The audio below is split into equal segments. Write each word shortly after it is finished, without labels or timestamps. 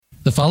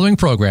The following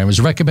program is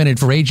recommended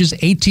for ages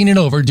 18 and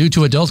over due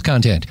to adult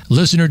content.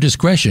 Listener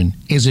discretion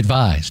is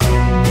advised.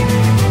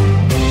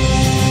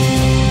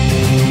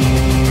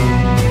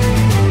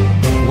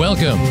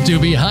 Welcome to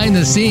Behind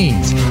the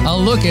Scenes, a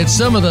look at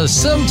some of the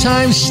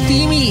sometimes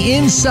steamy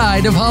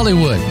inside of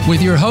Hollywood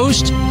with your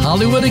host,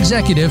 Hollywood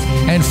executive,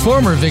 and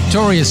former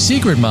Victoria's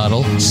Secret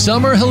model,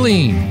 Summer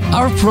Helene.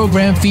 Our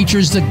program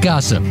features the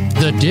gossip,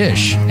 the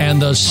dish,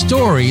 and the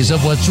stories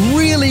of what's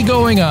really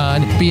going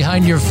on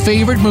behind your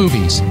favorite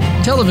movies,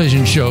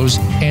 television shows,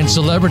 and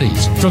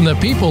celebrities from the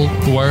people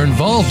who are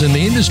involved in the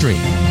industry.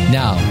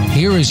 Now,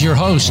 here is your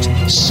host,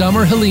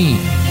 Summer Helene.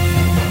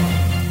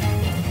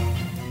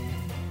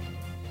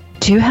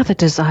 Do you have a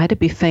desire to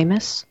be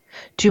famous?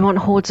 Do you want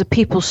hordes of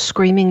people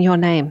screaming your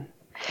name?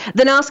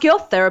 Then ask your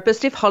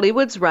therapist if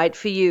Hollywood's right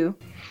for you.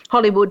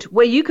 Hollywood,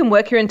 where you can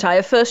work your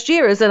entire first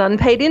year as an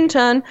unpaid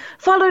intern,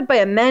 followed by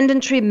a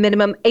mandatory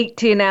minimum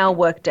 18-hour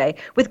workday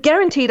with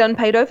guaranteed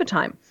unpaid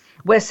overtime.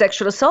 Where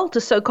sexual assault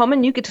is so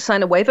common, you get to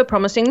sign a waiver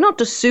promising not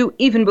to sue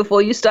even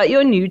before you start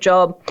your new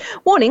job.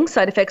 Warning,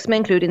 side effects may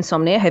include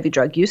insomnia, heavy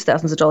drug use,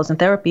 thousands of dollars in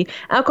therapy,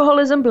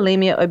 alcoholism,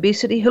 bulimia,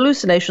 obesity,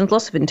 hallucinations,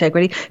 loss of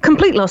integrity,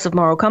 complete loss of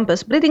moral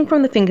compass, bleeding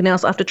from the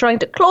fingernails after trying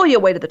to claw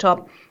your way to the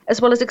top, as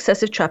well as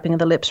excessive chapping of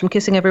the lips from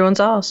kissing everyone's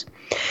ass.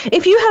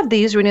 If you have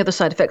these or any other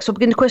side effects or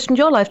begin to question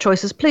your life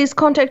choices, please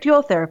contact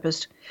your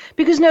therapist,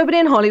 because nobody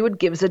in Hollywood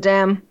gives a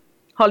damn.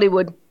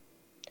 Hollywood,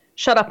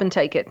 shut up and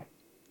take it.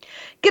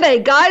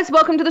 G'day, guys.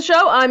 Welcome to the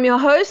show. I'm your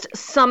host,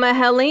 Summer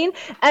Helene,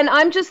 and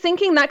I'm just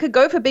thinking that could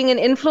go for being an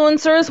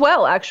influencer as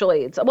well,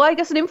 actually. I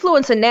guess an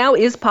influencer now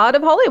is part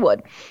of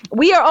Hollywood.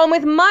 We are on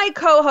with my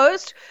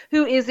co-host,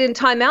 who is in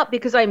timeout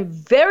because I'm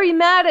very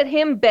mad at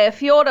him, Bear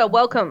Fiorda.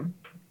 Welcome.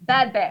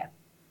 Bad Bear.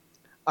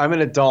 I'm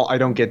an adult. I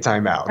don't get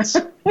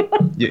timeouts.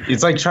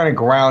 It's like trying to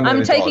ground an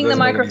I'm adult. taking the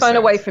microphone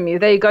away from you.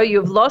 There you go.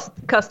 You've lost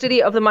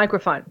custody of the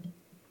microphone.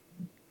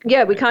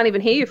 Yeah, we can't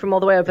even hear you from all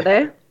the way over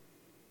there.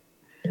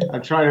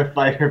 I'm trying to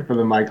fight her for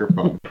the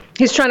microphone.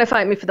 He's trying to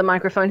fight me for the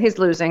microphone. He's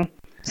losing.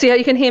 See how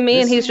you can hear me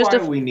and he's just why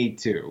we need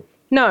to.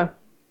 No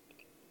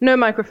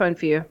microphone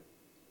for you.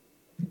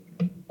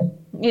 You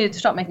need to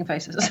stop making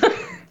faces.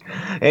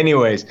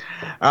 Anyways,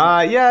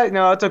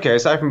 it's okay.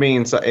 Aside from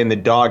being in the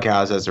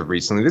doghouse as of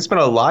recently, there's been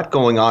a lot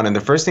going on. And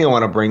the first thing I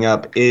want to bring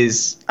up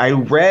is I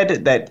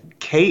read that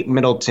Kate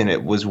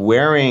Middleton was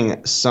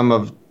wearing some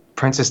of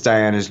Princess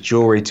Diana's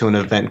jewelry to an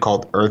event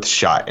called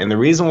Earthshot. And the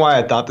reason why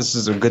I thought this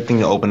is a good thing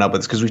to open up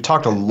with is because we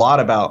talked a lot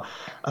about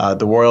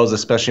the royals,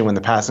 especially when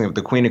the passing of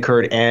the Queen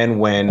occurred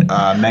and when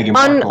Meghan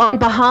Markle... On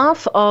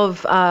behalf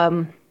of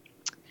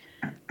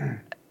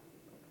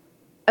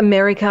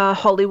America,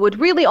 Hollywood,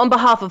 really on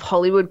behalf of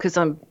Hollywood, because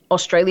I'm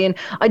Australian,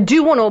 I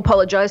do want to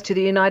apologize to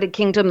the United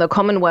Kingdom, the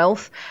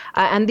Commonwealth,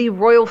 and the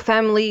royal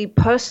family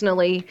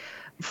personally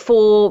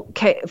for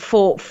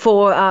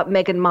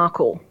Meghan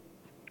Markle.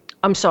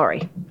 I'm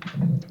sorry.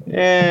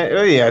 Yeah,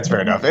 it's fair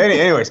enough.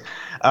 Anyways,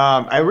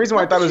 the reason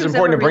why I thought it was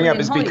important to bring up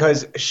is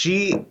because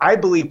I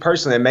believe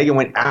personally that Meghan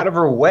went out of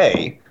her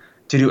way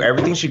to do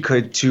everything she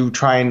could to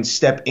try and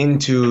step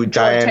into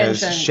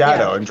Diana's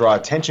shadow and draw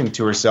attention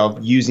to herself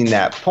using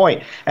that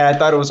point. And I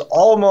thought it was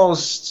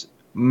almost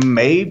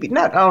maybe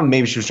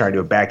she was trying to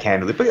do it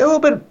backhandedly, but a little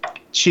bit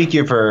cheeky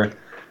of her.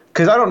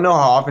 Because I don't know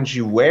how often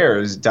she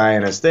wears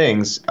Diana's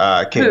things.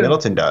 Kate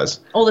Middleton does.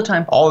 All the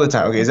time. All the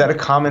time. Okay, is that a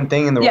common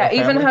thing in the royal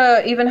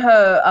family? Even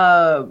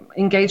her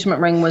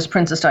engagement ring was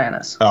Princess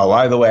Diana's. Oh,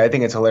 by the way, I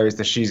think it's hilarious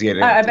that she's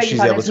getting. I beg your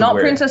pardon. It's not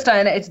wear Princess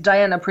Diana. It's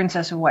Diana,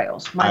 Princess of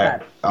Wales. My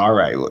bad. All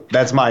right,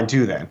 that's mine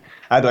too then.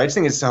 I just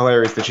think it's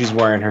hilarious that she's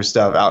wearing her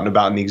stuff out and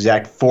about in the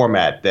exact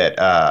format that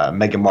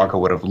Meghan Markle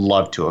would have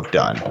loved to have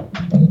done.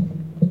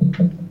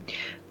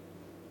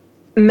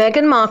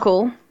 Meghan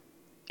Markle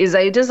is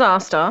a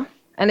disaster.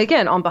 And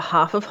again, on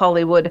behalf of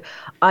Hollywood,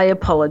 I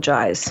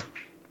apologize.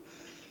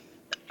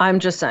 I'm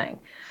just saying.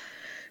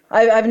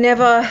 I've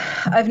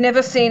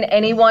never seen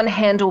anyone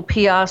handle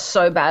PR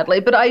so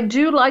badly, but I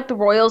do like the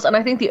Royals, and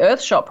I think the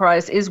Earthshot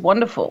Prize is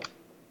wonderful.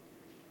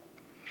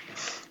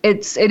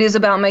 It is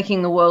about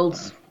making the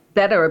world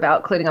better,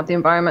 about cleaning up the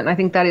environment, and I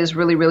think that is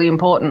really, really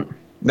important.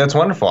 That's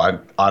wonderful. I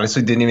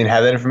honestly didn't even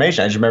have that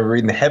information. I just remember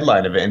reading the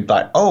headline of it and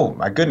thought, oh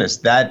my goodness,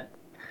 that.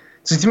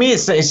 So to me, it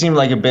seemed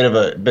like a bit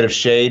of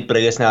shade, but I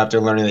guess now after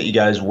learning that you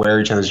guys wear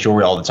each other's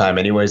jewelry all the time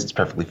anyways, it's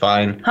perfectly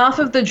fine. Half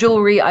of the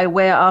jewelry I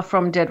wear are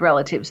from dead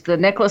relatives. The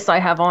necklace I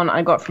have on,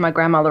 I got from my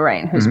grandma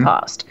Lorraine, who's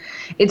passed.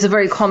 It's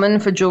very common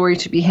for jewelry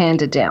to be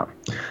handed down.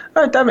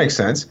 All right, that makes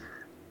sense.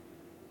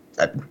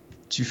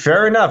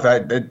 Fair enough.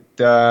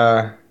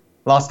 I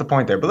lost the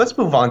point there. But let's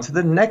move on to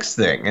the next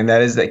thing, and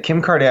that is that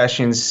Kim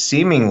Kardashian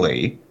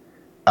seemingly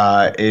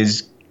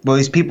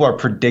these people are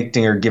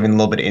predicting or giving a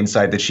little bit of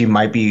insight that she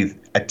might be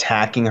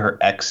attacking her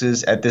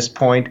exes at this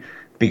point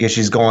because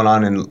she's going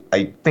on and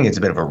I think it's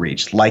a bit of a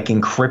reach,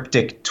 liking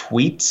cryptic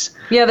tweets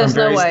there's from various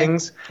no way.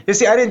 things. You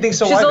see, I didn't think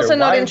so She's either. also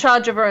not in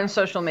charge of her own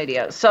social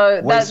media.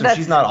 So so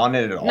she's not on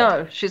it at all?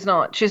 No, she's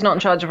not. She's not in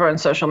charge of her own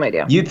social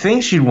media. You'd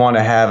think she'd want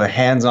to have a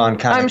hands-on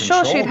kind of control.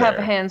 I'm sure she'd have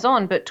a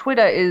hands-on, but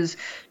Twitter is,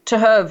 to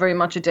her, very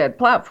much a dead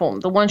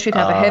platform. The one she'd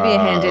have a heavier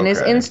hand in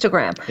is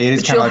Instagram. It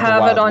is but she'll like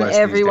have it on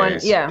everyone.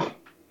 Yeah.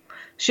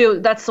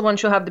 That's the one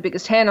she'll have the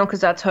biggest hand on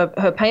because that's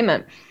her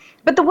payment.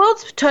 But the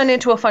world's turned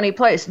into a funny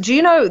place. Do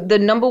you know the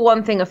number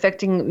one thing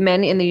affecting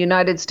men in the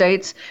United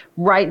States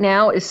right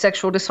now is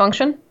sexual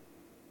dysfunction?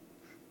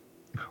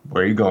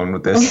 Where are you going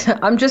with this?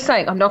 I'm just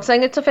saying. I'm not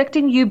saying it's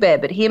affecting you, Bear,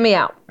 but hear me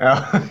out.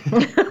 Oh.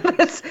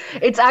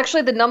 It's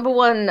actually the number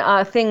one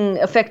thing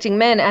affecting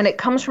men, and it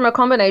comes from a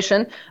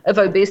combination of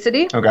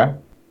obesity,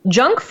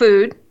 junk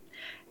food,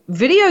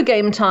 video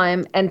game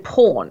time, and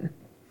porn.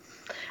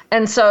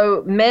 And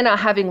so men are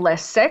having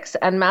less sex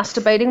and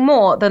masturbating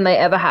more than they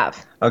ever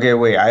have. Okay,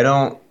 wait.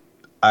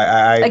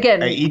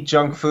 I eat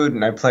junk food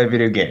and I play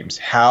video games.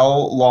 How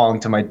long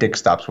till my dick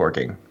stops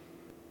working?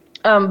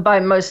 By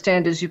most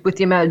standards, with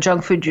the amount of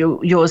junk food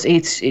yours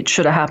eats, it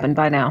should have happened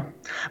by now.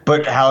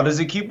 But how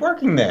does it keep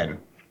working then?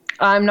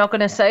 I'm not going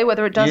to say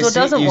whether it does or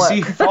doesn't work.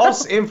 You see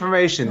false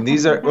information.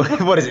 These are,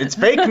 what is it? It's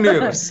fake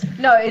news.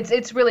 No,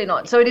 it's really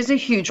not. So it is a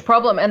huge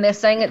problem. And they're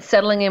saying it's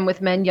settling in with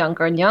men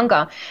younger and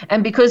younger.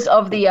 And because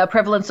of the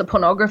prevalence of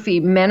pornography,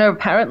 men are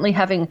apparently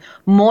having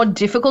more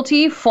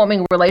difficulty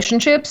forming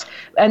relationships,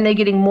 and they're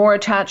getting more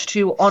attached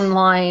to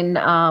online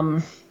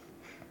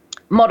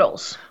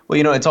models.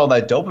 Well, it's all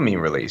that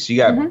dopamine release. You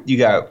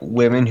got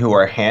women who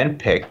are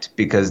handpicked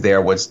because they are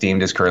what's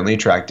deemed as currently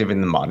attractive in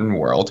the modern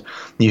world.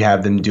 You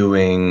have them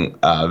doing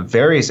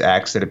various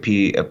acts that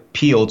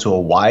appeal to a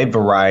wide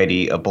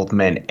variety of both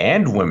men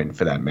and women,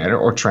 for that matter,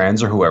 or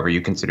trans or whoever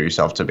you consider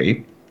yourself to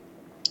be.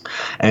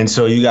 And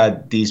so you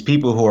got these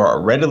people who are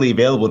readily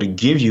available to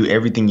give you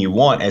everything you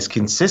want as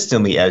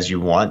consistently as you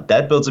want.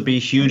 That builds up a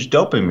huge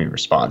dopamine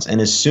response. And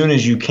as soon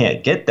as you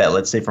can't get that,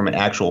 let's say from an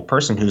actual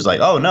person who's like,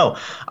 oh, no,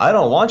 I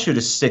don't want you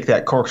to stick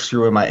that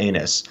corkscrew in my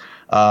anus.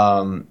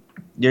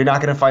 You're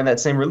not going to find that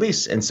same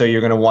release. And so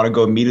you're going to want to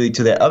go immediately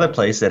to that other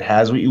place that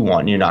has what you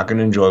want. And you're not going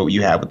to enjoy what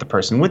you have with the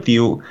person with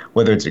you,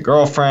 whether it's a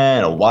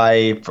girlfriend, a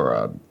wife, or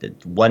a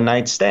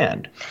one-night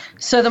stand.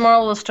 So the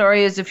moral of the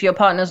story is if your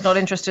partner's not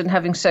interested in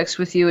having sex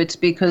with you, it's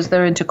because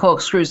they're into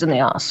corkscrews in the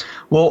ass.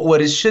 Well,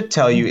 what it should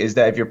tell you is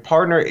that if your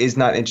partner is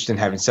not interested in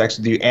having sex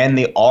with you and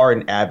they are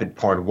an avid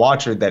porn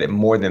watcher, that it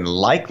more than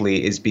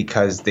likely is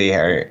because they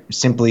are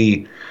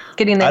simply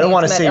getting their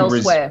needs met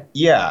elsewhere.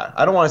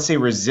 I don't want to say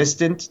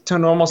resistant to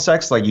normal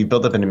sex, like you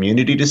build up an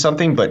immunity to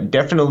something, but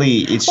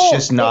definitely it's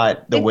just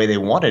not the way they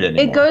want it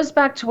anymore. It goes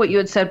back to what you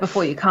had said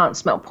before, you can't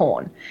smell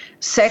porn.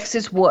 Sex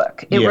is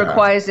work. It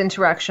requires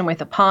interaction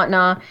with a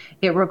partner.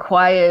 It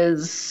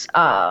requires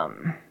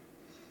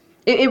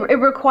it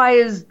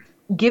requires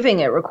giving.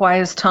 It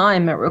requires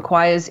time. It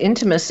requires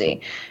intimacy.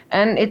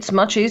 And it's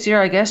much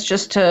easier, I guess,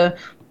 just to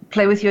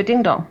play with your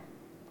ding-dong.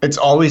 It's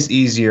always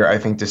easier, I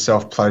think, to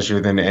self-pleasure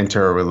than to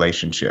enter a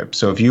relationship.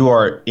 So if you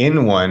are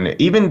in one,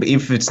 even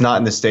if it's not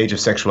in the stage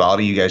of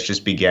sexuality you guys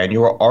just began,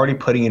 you are already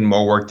putting in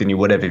more work than you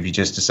would have if you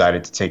just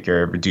decided to take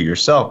care of it, do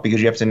yourself, because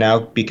you have to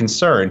now be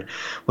concerned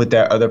with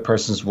that other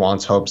person's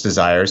wants, hopes,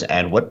 desires,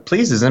 and what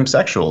pleases them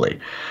sexually.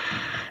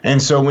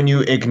 And so when you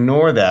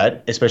ignore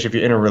that, especially if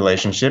you're in a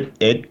relationship,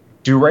 it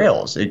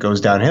derails. It goes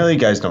downhill. You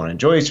guys don't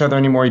enjoy each other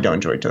anymore. You don't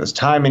enjoy each other's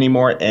time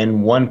anymore.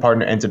 And one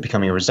partner ends up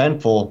becoming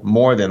resentful.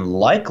 More than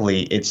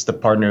likely, it's the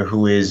partner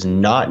who is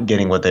not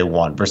getting what they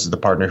want versus the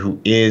partner who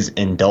is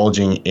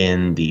indulging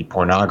in the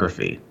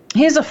pornography.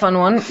 Here's a fun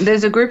one.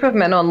 There's a group of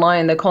men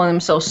online that call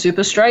themselves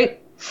super straight.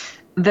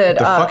 What the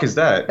fuck is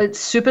that? It's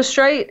super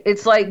straight.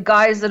 It's like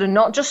guys that are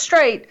not just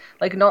straight,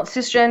 like not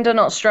cisgender,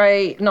 not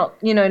straight, not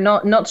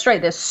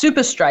straight. They're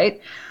super straight.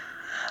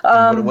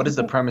 What is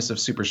the premise of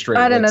super straight?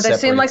 I don't know. They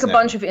seem like a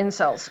bunch of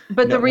incels.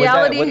 But the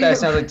reality... What that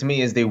sounds like to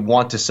me is they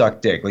want to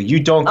suck dick. Like,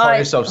 you don't call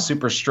yourself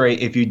super straight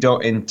if you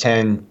don't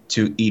intend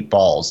to eat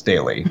balls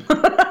daily.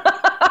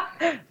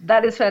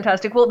 That is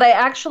fantastic. Well, they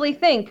actually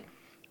think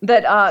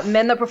that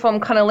men that perform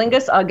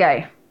cunnilingus are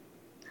gay.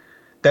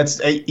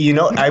 That's, I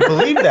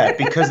believe that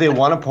because they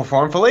want to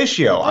perform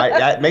fellatio.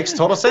 That makes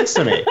total sense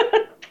to me.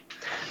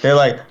 They're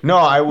like, no,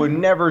 I would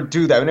never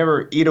do that. I would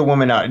never eat a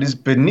woman out. It is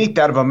beneath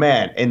that of a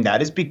man. And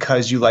that is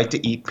because you like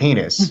to eat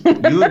penis.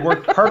 You would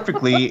work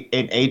perfectly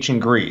in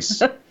ancient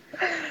Greece.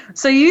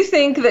 So you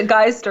think that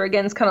guys that are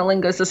against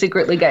cunnilingus are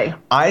secretly gay?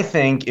 I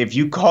think if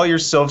you call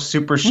yourself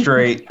super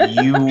straight,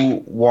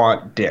 you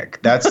want dick.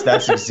 That's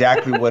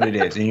exactly what it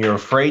is. And you're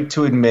afraid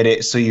to admit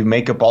it, so you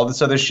make up all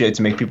this other shit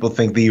to make people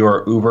think that you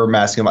are uber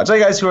masculine. It's like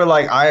guys who are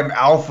like, I am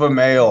alpha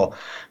male,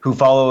 who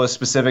follow a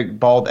specific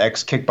bald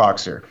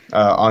ex-kickboxer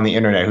on the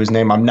internet, whose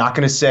name I'm not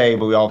going to say,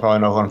 but we all probably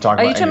know who I'm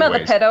talking about. Are you talking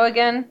about the pedo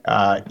again?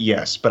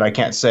 Yes, but I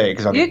can't say it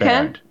because I'm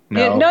banned. You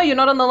can. No, you're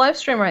not on the live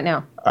stream right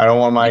now. I don't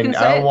want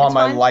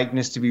my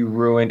likeness to be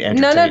ruined.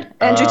 Andrew Tate.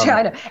 Andrew Tate.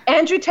 I know.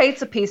 Andrew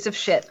Tate's a piece of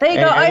shit. There you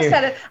go. I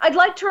said it. I'd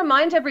like to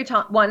remind every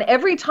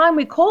time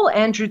we call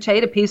Andrew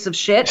Tate a piece of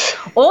shit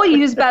or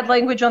use bad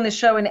language on this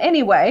show in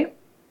any way,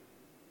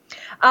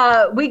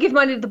 We give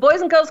money to the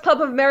Boys and Girls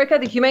Club of America,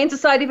 the Humane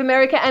Society of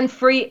America, and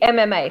Free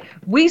MMA.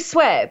 We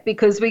swear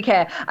because we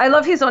care. I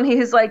love his on here.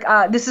 He's like,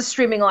 this is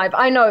streaming live.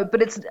 I know,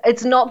 but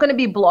it's not going to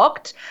be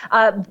blocked.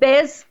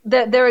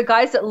 There are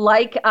guys that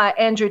like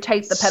Andrew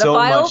Tate, the pedophile,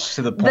 so much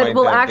to the point that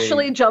will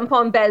actually jump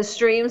on Bez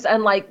streams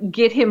and like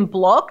get him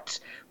blocked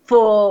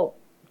for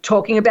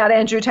talking about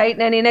Andrew Tate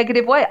in any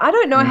negative way. I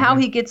don't know how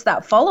he gets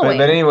that following.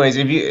 But anyways,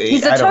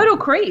 he's a total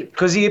creep.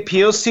 Because he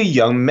appeals to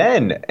young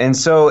men. And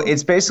so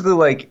it's basically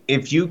like,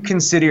 if you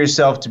consider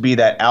yourself to be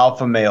that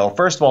alpha male,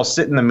 first of all,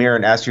 sit in the mirror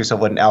and ask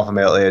yourself what an alpha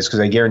male is, because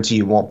I guarantee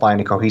you won't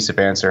find a cohesive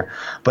answer.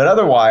 But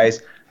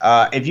otherwise,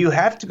 if you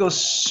have to go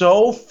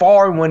so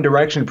far in one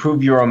direction to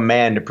prove you're a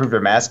man, to prove you're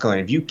masculine,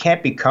 if you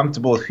can't be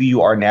comfortable with who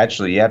you are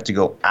naturally, you have to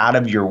go out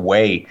of your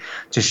way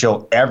to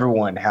show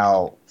everyone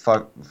how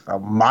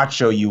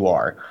macho you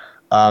are.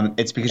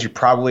 It's because you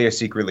probably are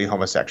secretly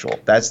homosexual.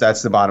 That's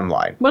the bottom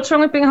line. What's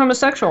wrong with being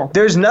homosexual?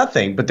 There's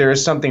nothing, but there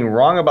is something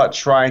wrong about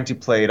trying to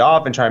play it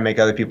off and try and make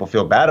other people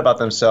feel bad about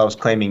themselves,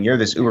 claiming you're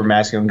this uber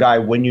masculine guy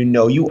when you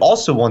know you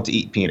also want to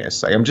eat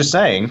penis. Like, I'm just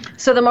saying.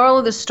 So the moral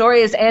of the story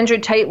is Andrew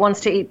Tate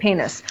wants to eat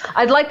penis.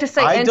 I'd like to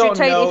say, Andrew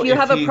Tate, if you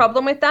have a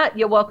problem with that,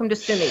 you're welcome to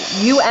sue me.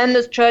 You and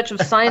the Church of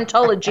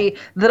Scientology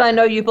that I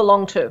know you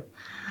belong to.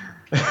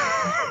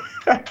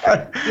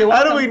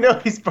 How do we know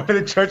he's part of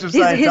the Church of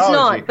Scientology? He's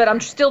not, but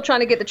I'm still trying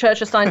to get the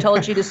Church of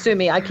Scientology to sue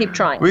me. I keep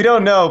trying. We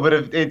don't know,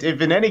 but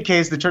if in any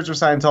case the Church of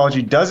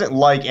Scientology doesn't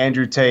like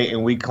Andrew Tate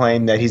and we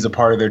claim that he's a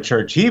part of their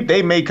church,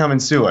 they may come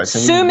and sue us.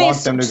 And sue me,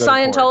 want them to go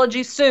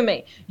Scientology, sue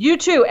me. You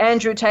too,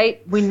 Andrew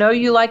Tate. We know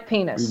you like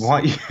penis. We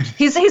want you.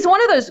 He's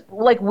one of those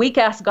like weak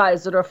ass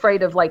guys that are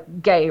afraid of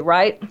like gay,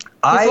 right?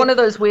 He's one of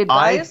those weird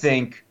guys.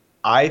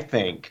 I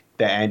think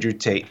that Andrew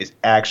Tate is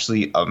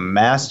actually a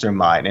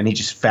mastermind, and he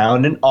just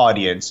found an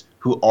audience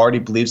who already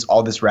believes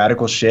all this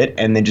radical shit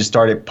and then just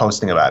started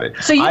posting about it.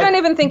 So you don't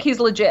even think he's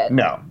legit?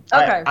 No.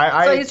 Okay.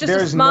 So he's just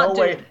a smart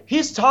dude.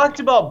 He's talked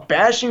about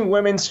bashing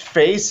women's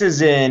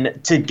faces in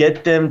to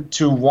get them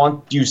to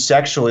want you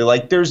sexually.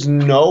 Like, there's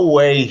no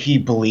way he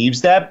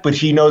believes that, but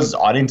he knows his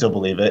audience will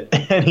believe it,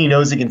 and he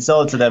knows he can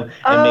sell it to them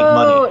and make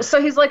money. Oh,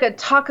 so he's like a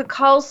Tucker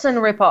Carlson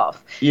ripoff.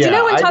 Yeah, do you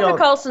know when Tucker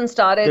Carlson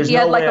started, he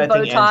had like a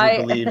bow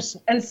tie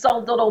and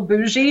sold it all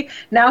bougie?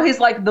 Now he's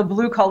like the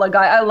blue-collar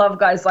guy. I love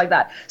guys like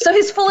that. So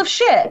he's full of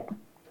shit.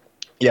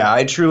 Yeah,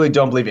 I truly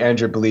don't believe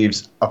Andrew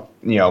believes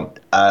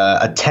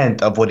a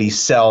tenth of what he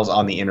sells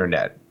on the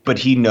internet. But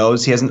he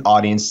knows he has an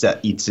audience that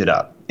eats it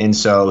up. And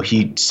so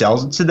he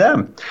sells it to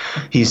them.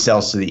 He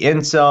sells to the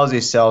incels.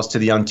 He sells to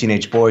the young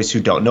teenage boys who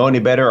don't know any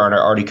better or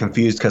are already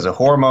confused because of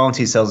hormones.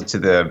 He sells it to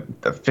the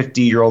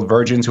 50-year-old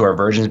virgins who are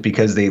virgins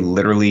because they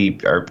literally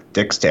are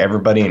dicks to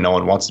everybody and no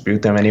one wants to be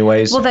with them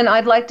anyways. Well, then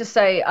I'd like to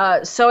say,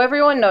 so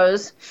everyone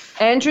knows,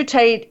 Andrew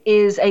Tate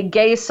is a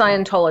gay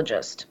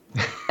Scientologist.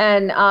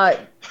 And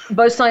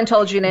both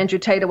Scientology and Andrew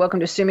Tate are welcome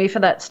to sue me for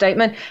that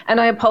statement. And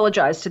I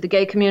apologize to the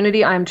gay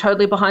community. I am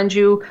totally behind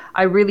you.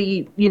 I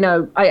really,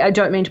 I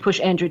don't mean to push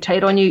Andrew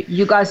Tate on you.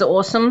 You guys are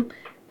awesome.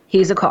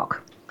 He's a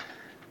cock.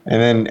 And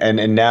then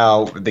and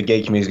now the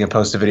gay community is going to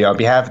post a video. On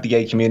behalf of the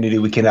gay community,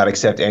 we cannot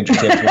accept Andrew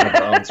Tate as one of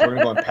our own. So we're going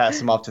to go and pass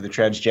him off to the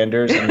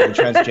transgenders. And the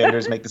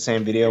transgenders make the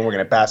same video. And we're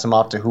going to pass him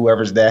off to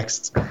whoever's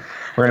next.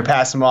 We're going to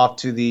pass him off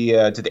to the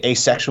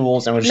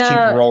asexuals. And we'll just keep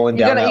rolling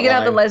down that line. You're going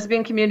to have the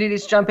lesbian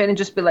communities jump in and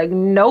just be like,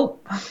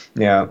 nope.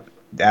 Yeah,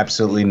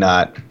 absolutely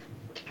not.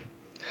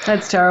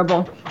 That's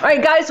terrible. All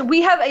right, guys,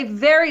 we have a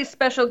very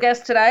special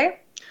guest today.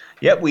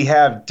 Yep, we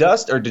have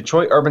Dust, or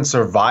Detroit Urban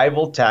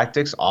Survival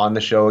Tactics, on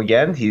the show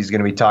again. He's going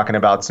to be talking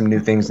about some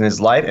new things in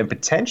his life and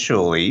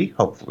potentially,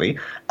 hopefully,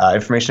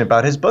 information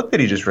about his book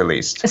that he just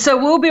released. So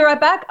we'll be right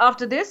back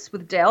after this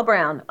with Dale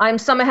Brown. I'm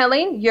Summer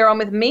Helene. You're on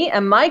with me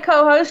and my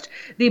co-host,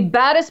 the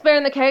baddest bear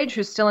in the cage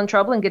who's still in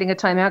trouble and getting a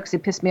timeout because he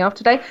pissed me off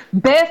today,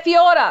 Bear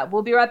Fiora.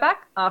 We'll be right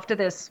back after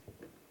this.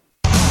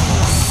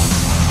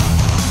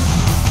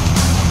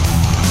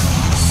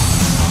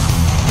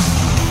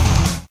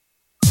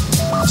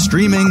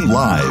 Streaming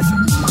live,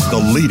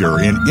 the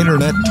leader in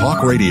Internet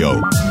talk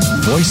radio,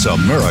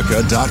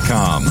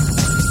 VoiceAmerica.com.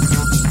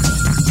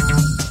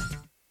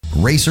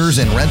 Racers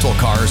and Rental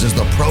Cars is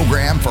the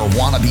program for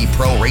wannabe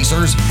pro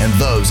racers and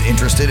those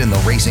interested in the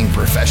racing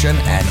profession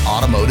and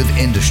automotive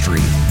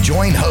industry.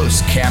 Join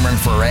hosts Cameron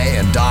Foray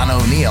and Don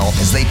O'Neill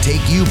as they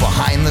take you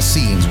behind the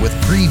scenes with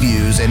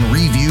previews and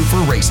review for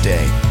race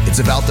day. It's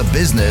about the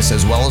business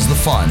as well as the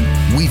fun.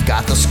 We've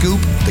got the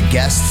scoop, the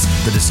guests,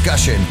 the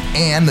discussion,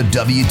 and the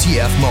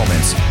WTF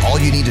moments. All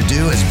you need to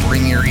do is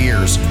bring your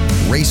ears.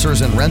 Racers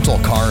and Rental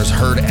Cars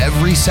heard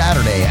every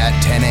Saturday at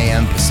 10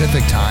 a.m.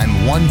 Pacific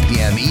Time, 1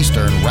 p.m.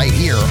 Eastern, right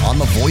here on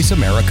the Voice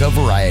America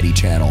Variety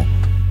Channel.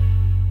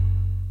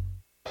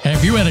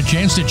 Have you had a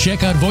chance to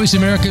check out Voice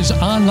America's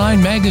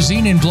online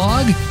magazine and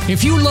blog?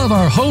 If you love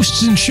our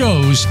hosts and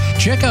shows,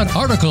 check out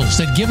articles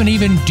that give an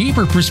even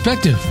deeper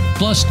perspective,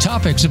 plus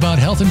topics about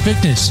health and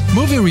fitness,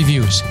 movie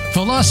reviews,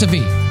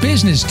 philosophy,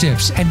 business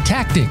tips and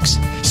tactics,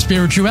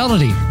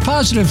 spirituality,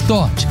 positive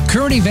thought,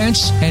 current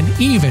events, and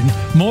even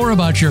more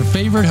about your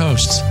favorite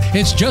hosts.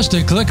 It's just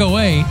a click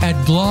away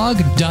at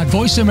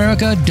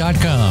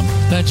blog.voiceamerica.com.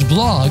 That's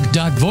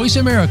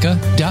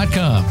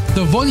blog.voiceamerica.com.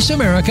 The Voice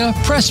America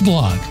Press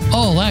Blog.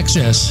 All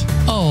access,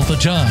 all the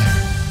time.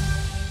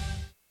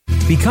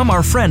 Become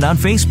our friend on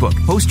Facebook.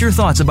 Post your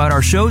thoughts about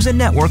our shows and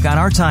network on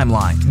our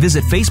timeline.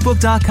 Visit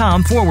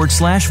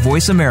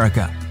facebook.com/Voice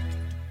America.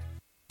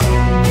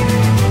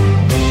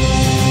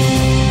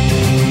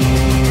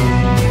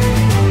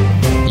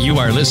 You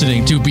are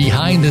listening to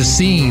Behind the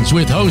Scenes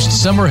with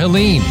host Summer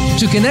Helene.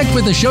 To connect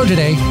with the show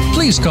today,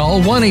 please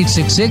call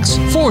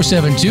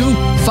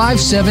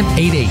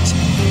 1-866-472-5788.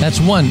 That's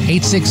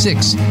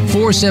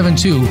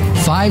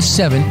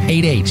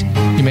 1-866-472-5788.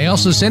 You may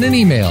also send an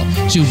email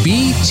to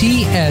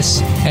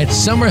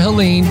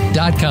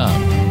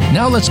bts@summerhelene.com.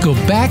 Now let's go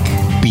back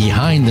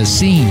behind the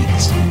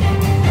scenes.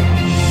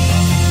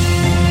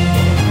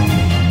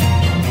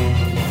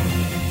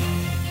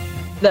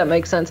 That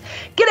makes sense.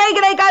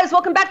 G'day, guys.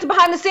 Welcome back to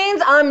Behind the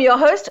Scenes. I'm your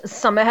host,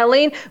 Summer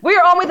Helene. We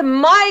are on with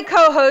my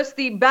co-host,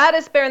 the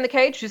baddest bear in the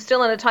cage, who's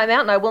still in a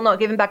timeout, and I will not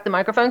give him back the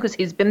microphone because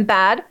he's been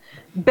bad.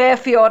 Bear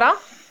Fiora.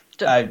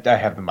 I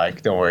have the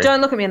mic. Don't worry. Don't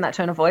look at me in that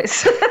tone of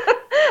voice.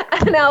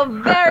 And our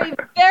very,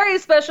 very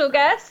special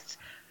guest,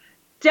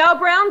 Dow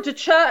Brown,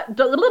 Detroit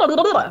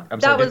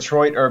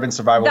Urban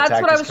Survival Tactics.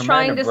 That's what I was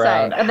trying to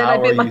say. And then I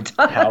bit my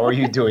tongue. How are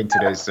you doing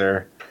today,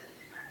 sir?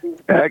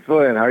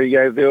 Excellent. How are you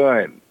guys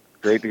doing?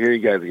 Great to hear you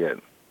guys again.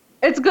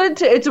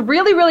 It's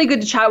really, really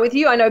good to chat with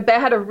you. I know Bear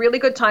had a really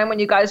good time when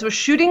you guys were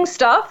shooting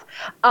stuff.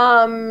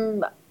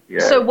 So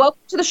welcome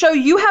to the show.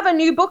 You have a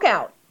new book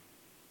out.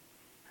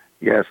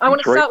 Yes,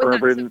 Detroit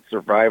Urban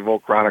Survival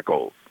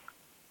Chronicles.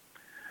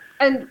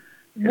 And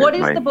what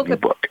is the book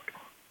about?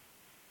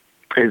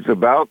 It's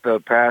about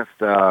the past,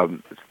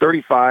 it's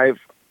 35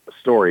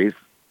 stories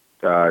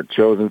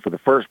chosen for the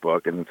first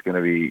book, and it's going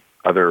to be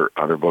other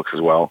books as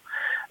well,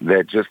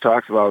 that just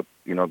talks about,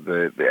 you know,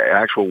 the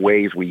actual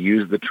ways we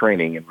use the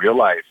training in real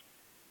life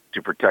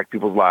to protect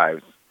people's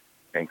lives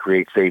and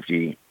create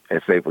safety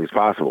as safely as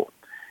possible.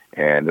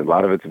 And a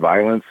lot of it's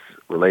violence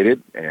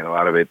related, and a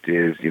lot of it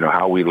is, you know,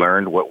 how we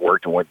learned what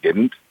worked and what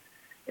didn't.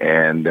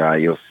 And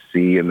you'll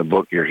see in the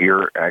book, you're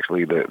here,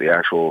 actually, the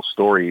actual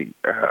story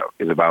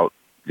is about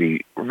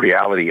the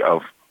reality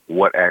of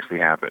what actually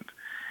happened.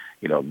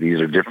 You know,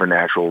 these are different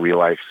actual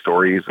real-life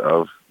stories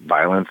of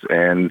violence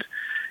and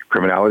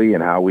criminality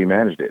and how we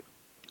managed it.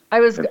 I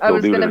was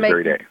going to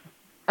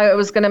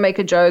make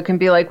a joke and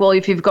be like, well,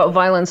 if you've got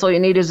violence, all you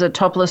need is a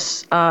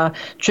topless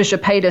Trisha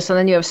Paytas, and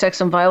then you have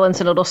sex and violence,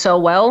 and it'll sell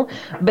well.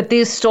 But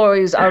these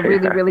stories are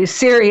really, really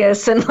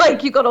serious, and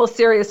like you got all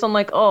serious. I'm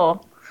like,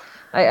 oh,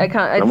 I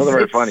can't. Some of them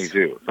are funny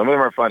too. Some of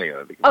them are funny.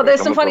 Oh,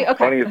 there's some funny.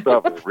 Okay. Funniest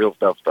stuff is real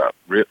stuff.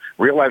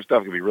 Real life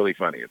stuff can be really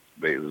funny. It's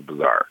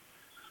bizarre.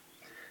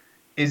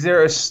 Is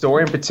there a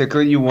story in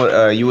particular you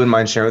wouldn't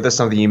mind sharing with us?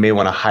 Something you may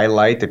want to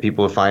highlight that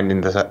people will find in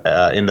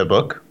the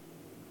book?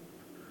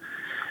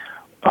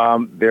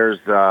 There's,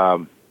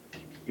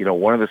 you know,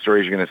 one of the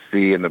stories you're going to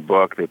see in the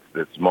book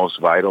that's most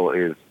vital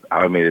is how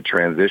I made a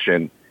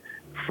transition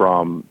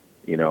from,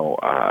 you know,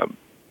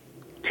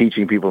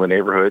 teaching people in the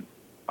neighborhood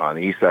on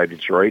the east side of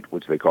Detroit,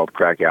 which they called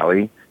Crack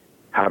Alley,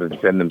 how to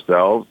defend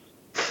themselves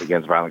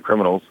against violent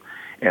criminals,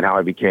 and how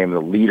I became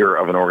the leader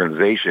of an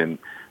organization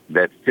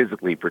that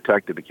physically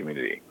protected the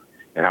community,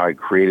 and how I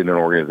created an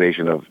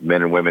organization of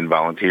men and women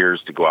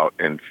volunteers to go out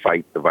and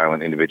fight the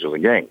violent individuals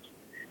and gangs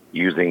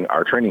using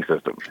our training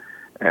system.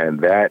 And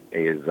that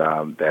is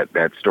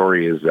that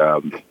story is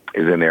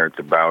in there. It's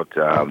about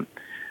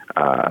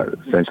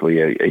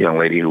essentially a young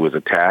lady who was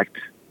attacked,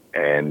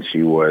 and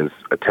she was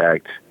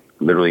attacked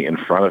literally in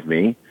front of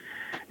me,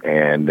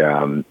 and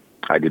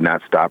I did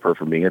not stop her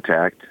from being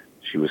attacked.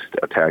 She was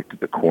attacked at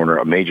the corner,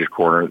 a major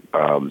corner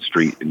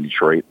street in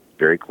Detroit,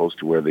 very close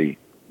to where the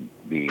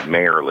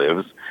mayor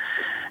lives,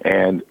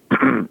 and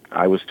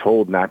I was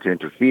told not to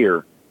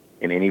interfere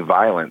in any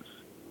violence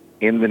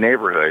in the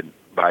neighborhood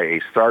by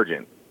a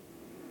sergeant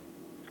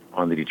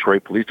on the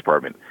Detroit Police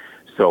Department.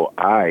 So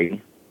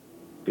I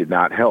did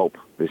not help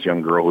this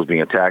young girl who was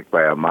being attacked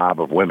by a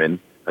mob of women,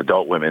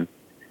 adult women,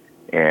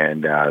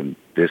 and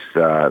this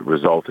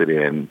resulted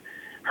in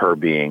her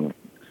being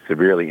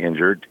severely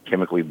injured,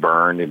 chemically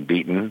burned and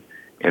beaten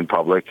in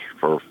public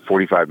for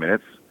 45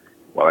 minutes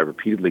while I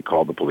repeatedly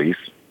called the police,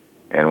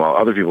 and while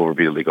other people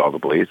repeatedly called the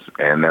police,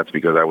 and that's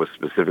because I was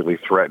specifically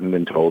threatened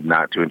and told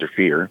not to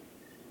interfere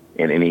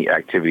in any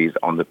activities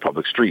on the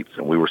public streets.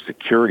 And we were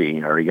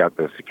security. I already got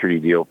the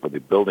security deal for the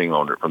building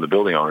owner, from the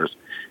building owners,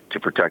 to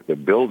protect the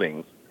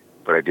buildings,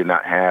 but I did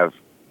not have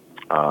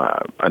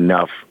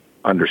enough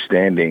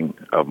understanding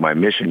of my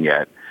mission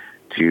yet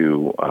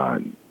to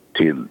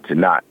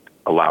not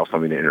allow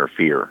something to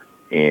interfere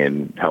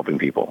in helping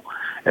people.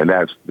 And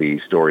that's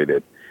the story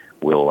that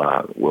will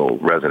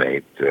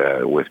resonate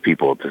with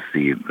people, to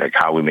see like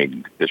how we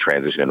made the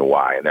transition and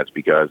why. And that's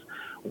because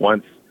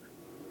once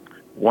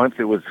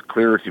it was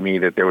clear to me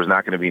that there was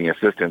not going to be any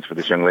assistance for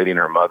this young lady and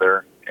her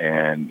mother,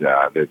 and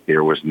that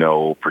there was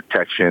no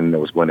protection that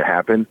was going to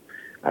happen,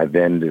 I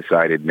then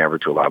decided never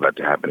to allow that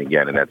to happen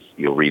again. And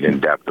you'll read in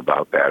depth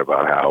about that,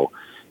 about how,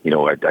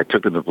 I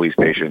took them to the police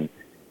station,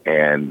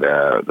 and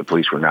the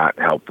police were not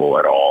helpful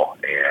at all.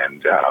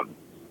 And,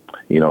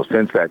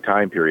 since that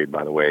time period,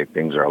 by the way,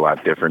 things are a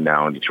lot different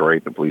now in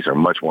Detroit. The police are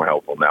much more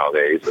helpful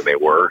nowadays than they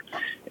were,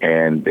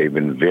 and they've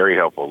been very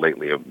helpful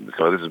lately.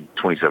 So this is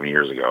 26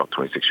 years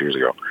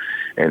ago.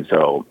 And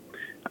so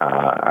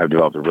I've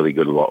developed a really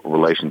good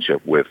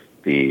relationship with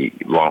the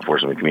law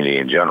enforcement community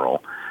in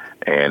general,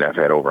 and I've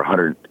had over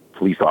 100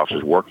 police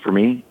officers work for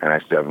me, and I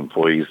still have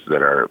employees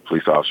that are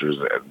police officers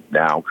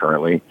now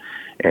currently,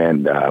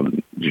 and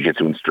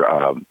jiu-jitsu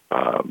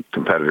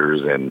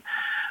competitors and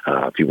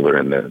people that are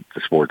in the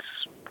sports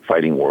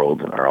fighting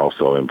world are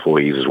also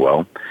employees as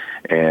well.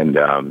 And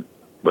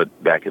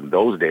but back in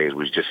those days,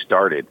 we just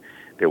started,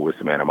 there was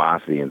some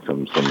animosity and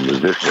some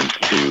resistance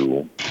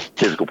to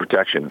physical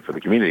protection for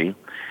the community.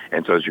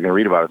 And so as you're going to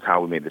read about, it's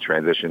how we made the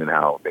transition and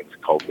how things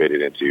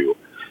cultivated into,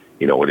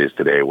 what it is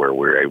today, where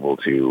we're able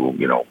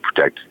to,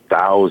 protect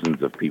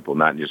thousands of people,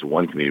 not just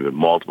one community, but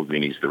multiple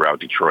communities throughout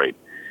Detroit,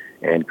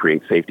 and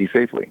create safety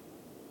safely.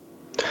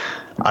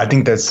 I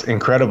think that's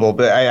incredible.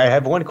 But I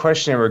have one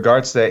question in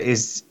regards to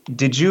that.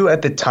 Did you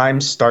at the time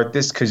start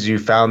this because you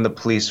found the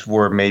police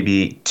were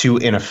maybe too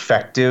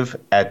ineffective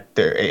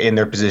in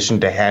their position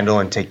to handle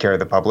and take care of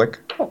the public?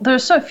 Well, there are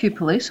so few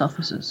police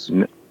officers.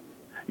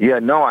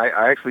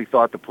 I actually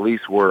thought the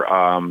police were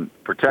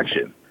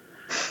protection.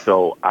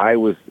 So I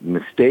was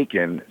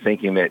mistaken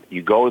thinking that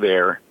you go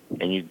there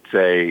and you'd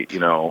say,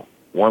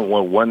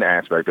 one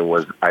aspect of it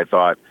was I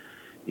thought,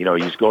 you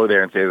just go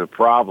there and say the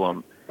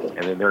problem, and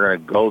then they're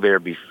going to go there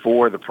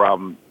before the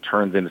problem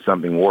turns into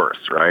something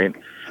worse, right?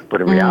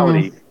 But in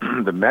reality,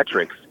 the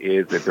metrics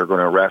is that they're going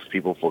to arrest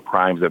people for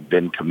crimes that have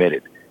been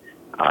committed.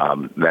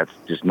 That's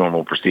just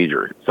normal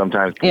procedure.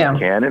 Sometimes people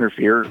can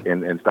interfere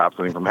and stop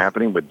something from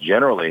happening, but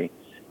generally,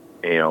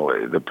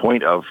 the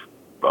point of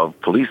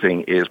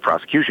policing is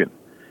prosecution,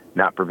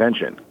 not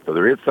prevention. So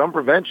there is some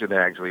prevention that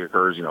actually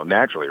occurs,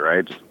 naturally,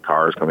 right? Just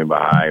cars coming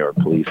by or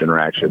police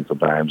interaction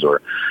sometimes,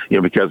 or,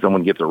 because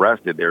someone gets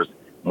arrested, there's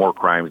more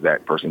crimes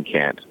that person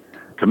can't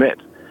commit.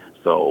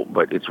 So,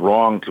 but it's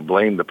wrong to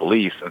blame the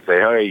police and say,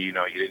 hey, you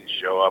didn't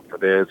show up for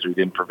this or you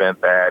didn't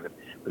prevent that.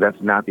 But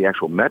that's not the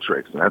actual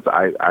metrics. And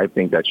I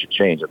think that should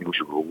change. I think we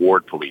should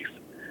reward police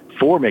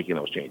for making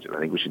those changes. I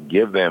think we should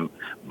give them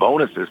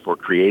bonuses for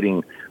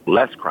creating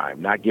less crime,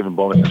 not give them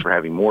bonuses for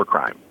having more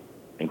crime.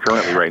 And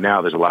currently right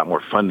now, there's a lot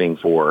more funding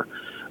for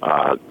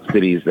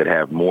cities that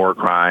have more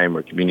crime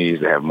or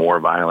communities that have more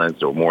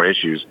violence or more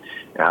issues.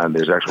 And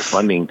there's actual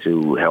funding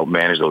to help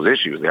manage those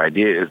issues. The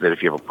idea is that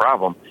if you have a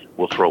problem,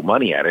 we'll throw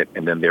money at it,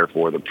 and then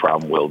therefore the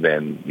problem will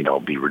then,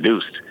 be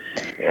reduced.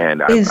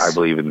 And I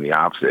believe in the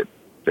opposite,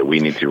 that we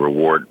need to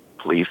reward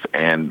police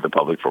and the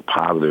public for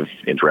positive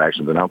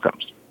interactions and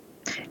outcomes.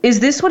 Is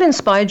this what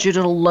inspired you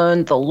to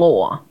learn the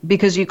law?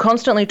 Because you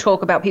constantly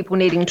talk about people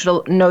needing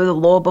to know the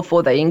law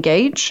before they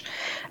engage.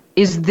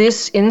 Is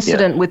this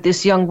incident with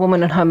this young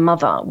woman and her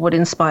mother what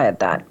inspired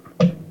that?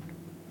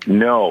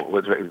 No.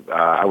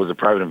 I was a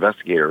private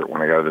investigator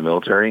when I got out of the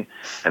military,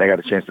 and I got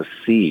a chance to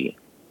see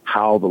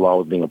how the law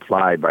was being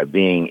applied by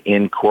being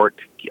in court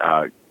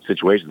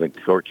situations,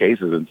 like court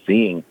cases, and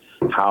seeing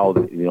how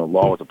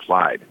law was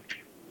applied.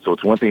 So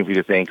it's one thing for you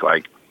to think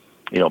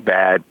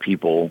bad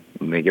people,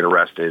 and they get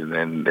arrested, and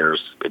then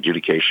there's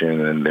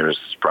adjudication, and there's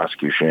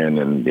prosecution,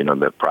 and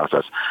the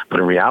process.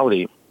 But in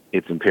reality,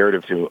 it's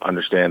imperative to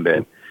understand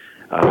that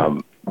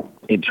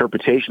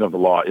interpretation of the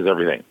law is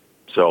everything.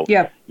 So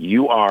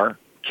you are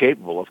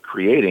capable of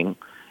creating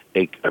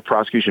a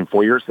prosecution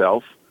for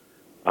yourself,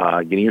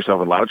 getting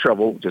yourself in a lot of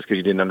trouble just because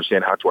you didn't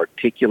understand how to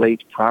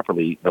articulate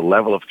properly the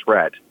level of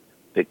threat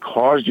that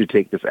caused you to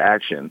take this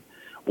action,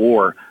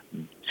 or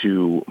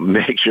to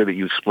make sure that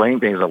you explain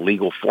things in a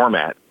legal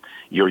format,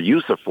 your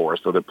use of force,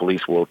 so that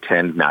police will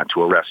tend not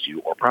to arrest you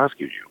or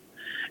prosecute you.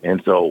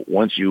 And so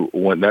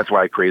that's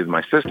why I created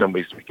my system,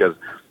 because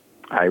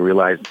I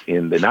realized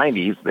in the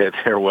 90s that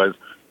there was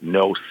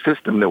no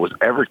system that was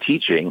ever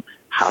teaching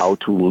how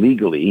to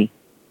legally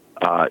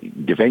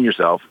defend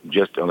yourself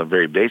just on a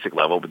very basic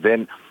level. But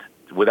then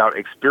without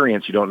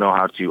experience, you don't know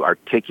how to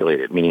articulate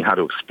it, meaning how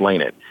to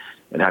explain it,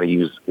 and how to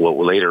use what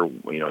later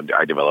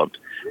I developed,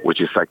 which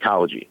is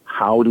psychology.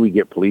 How do we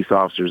get police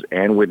officers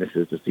and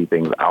witnesses to see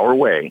things our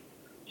way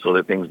so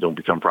that things don't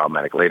become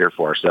problematic later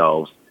for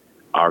ourselves,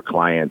 our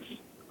clients,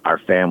 our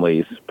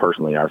families,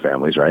 personally our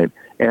families, right?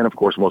 And, of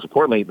course, most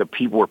importantly, the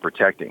people we're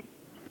protecting.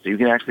 So you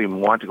can actually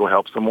want to go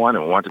help someone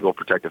and want to go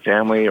protect a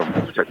family or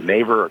protect a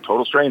neighbor or a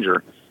total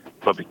stranger,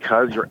 but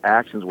because your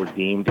actions were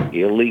deemed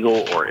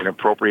illegal or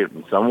inappropriate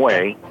in some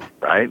way,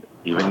 right,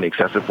 even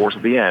excessive force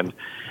at the end,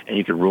 and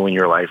you could ruin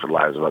your life or the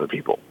lives of other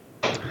people.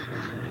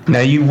 Now,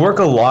 you work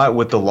a lot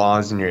with the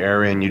laws in your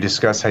area, and you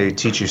discuss how you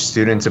teach your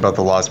students about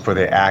the laws before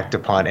they act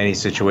upon any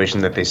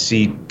situation that they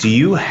see. Do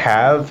you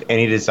have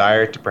any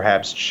desire to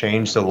perhaps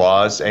change the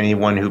laws?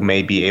 Anyone who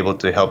may be able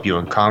to help you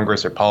in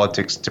Congress or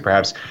politics to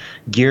perhaps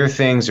gear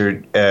things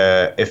or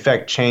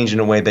effect change in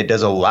a way that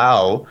does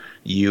allow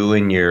you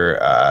and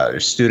your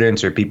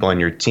students or people on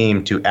your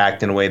team to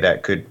act in a way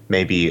that could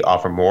maybe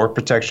offer more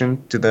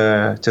protection to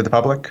the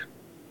public?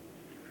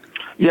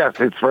 Yes,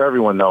 it's for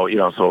everyone, though.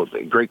 So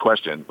great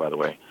question, by the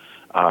way.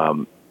 I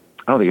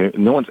don't think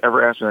no one's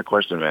ever asked me that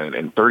question, man.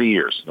 In 30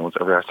 years, no one's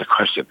ever asked that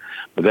question.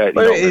 But I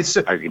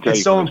can tell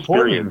you so from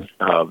important.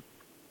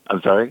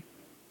 I'm sorry?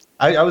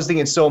 I was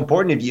thinking it's so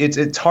important.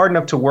 It's hard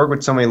enough to work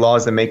with so many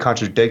laws that may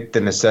contradict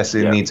the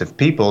necessity and needs of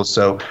people.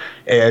 So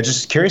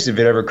just curious if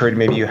it ever occurred to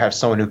maybe you have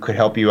someone who could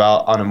help you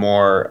out on a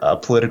more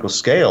political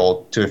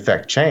scale to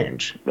effect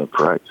change. That's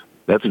correct.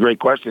 That's a great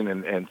question.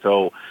 And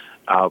so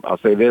I'll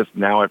say this,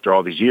 now after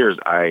all these years,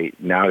 I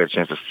now get a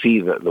chance to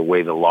see the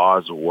way the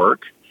laws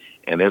work.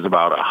 And there's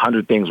about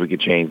 100 things we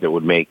could change that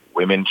would make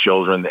women,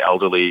 children, the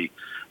elderly,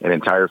 and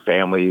entire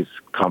families,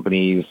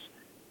 companies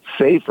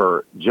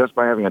safer just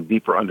by having a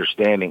deeper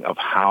understanding of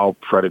how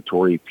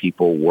predatory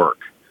people work,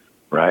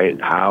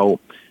 right? How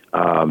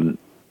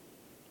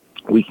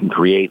we can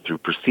create through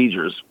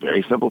procedures,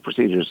 very simple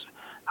procedures,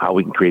 how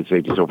we can create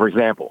safety. So, for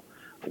example,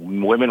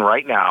 women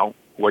right now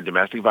who are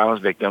domestic violence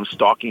victims,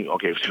 stalking,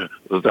 okay,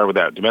 let's start with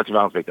that, domestic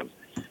violence victims.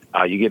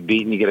 You get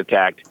beaten, you get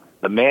attacked.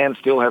 The man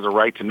still has a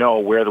right to know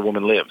where the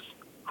woman lives,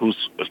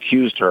 who's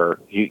accused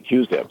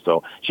him.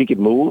 So she could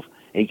move,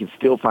 and he can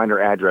still find her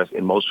address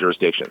in most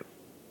jurisdictions.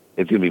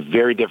 It's going to be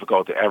very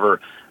difficult to ever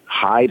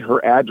hide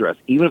her address.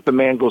 Even if the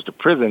man goes to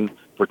prison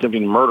for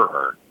attempting to murder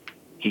her,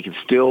 he can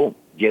still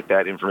get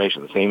that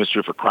information. The same is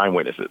true for crime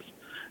witnesses.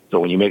 So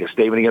when you make a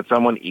statement against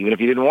someone, even if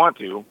you didn't want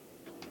to,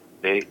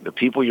 the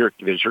people that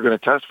you're going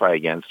to testify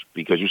against,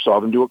 because you saw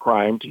them do a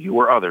crime to you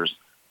or others,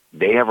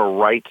 they have a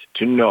right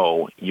to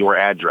know your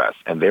address,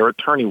 and their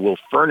attorney will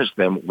furnish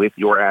them with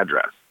your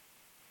address.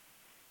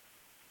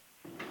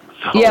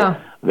 So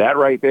that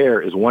right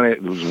there is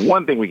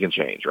one thing we can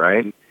change,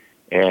 right?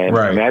 And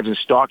imagine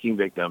stalking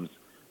victims.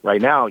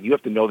 Right now, you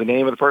have to know the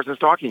name of the person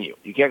stalking you.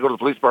 You can't go to the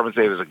police department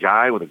and say, there's a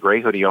guy with a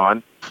gray hoodie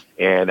on,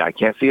 and I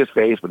can't see his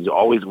face, but he's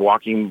always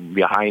walking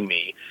behind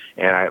me,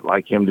 and I'd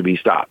like him to be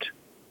stopped.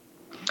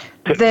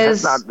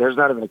 There's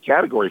not even a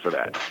category for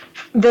that.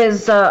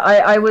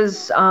 I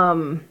was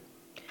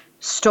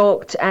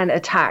stalked and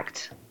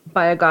attacked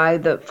by a guy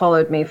that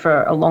followed me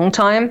for a long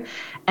time,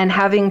 and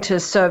having to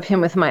serve him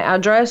with my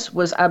address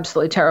was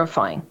absolutely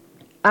terrifying.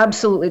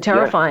 Absolutely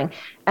terrifying. Yeah.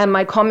 And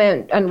my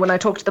comment, and when I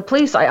talked to the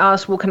police, I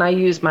asked, well, can I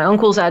use my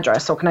uncle's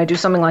address or can I do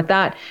something like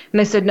that? And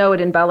they said, no, it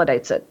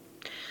invalidates it.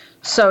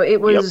 So it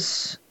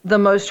was the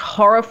most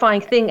horrifying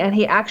thing. And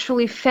he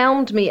actually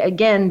found me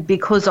again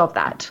because of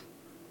that.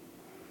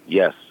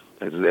 Yes.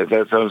 That's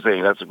what I'm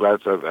saying.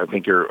 I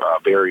think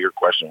your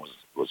question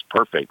was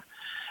perfect.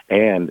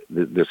 And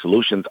the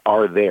solutions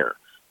are there.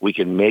 We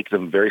can make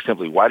them very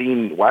simply. Why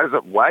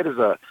does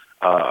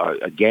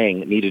a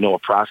gang need to know a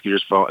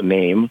prosecutor's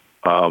name,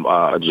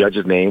 a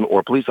judge's name, or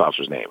a police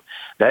officer's name?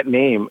 That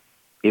name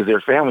is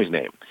their family's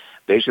name.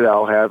 They should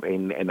all have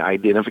an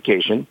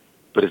identification,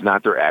 but it's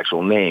not their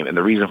actual name. And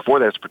the reason for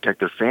that is to protect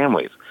their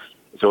families.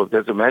 So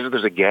imagine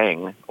there's a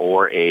gang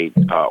or a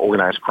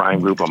organized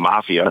crime group, a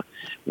mafia.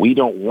 We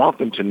don't want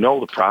them to know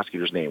the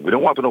prosecutor's name. We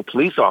don't want them to know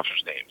police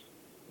officers' names.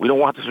 We don't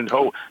want them to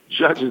know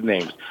judges'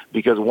 names,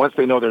 because once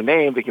they know their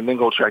name, they can then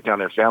go track down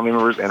their family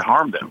members and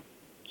harm them.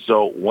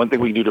 So one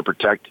thing we can do to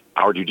protect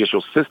our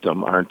judicial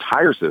system, our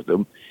entire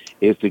system,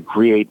 is to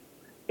create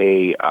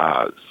a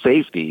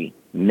safety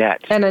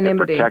net that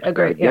protects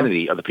the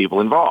identity of the people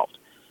involved.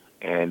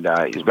 And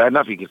it's bad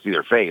enough you can see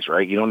their face,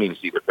 right? You don't need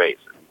to see their face.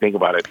 Think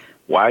about it.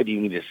 Why do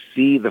you need to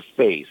see the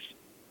face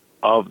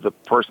of the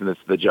person that's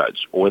the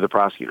judge or the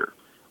prosecutor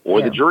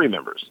or the jury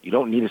members? You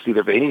don't need to see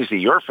their face. You need to see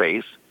your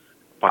face,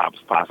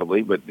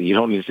 possibly, but you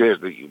don't need to see theirs.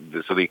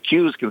 So the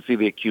accused can see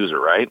the accuser,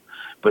 right?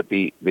 But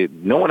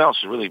no one else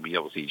should really be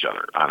able to see each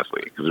other,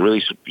 honestly, because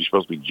really you're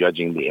supposed to be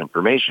judging the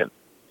information.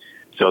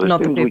 So there's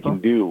things we can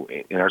do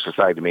in our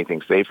society to make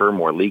things safer,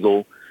 more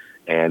legal,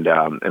 and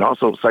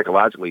also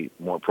psychologically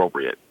more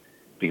appropriate,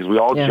 because we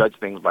all judge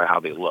things by how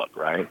they look,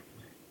 right?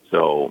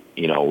 So,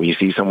 when you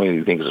see someone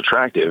you think is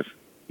attractive,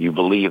 you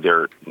believe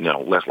they're,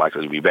 less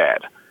likely to be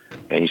bad.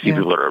 And you see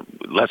people that are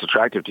less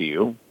attractive to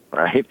you,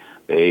 right?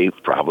 They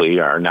probably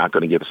are not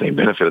going to get the same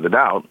benefit of the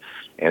doubt.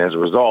 And as a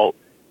result,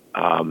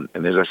 and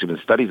there's actually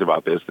been studies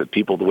about this, that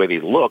people, the way they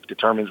look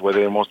determines whether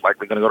they're most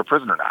likely going to go to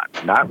prison or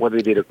not whether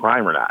they did a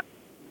crime or not.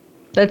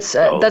 That's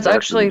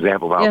actually an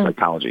example of our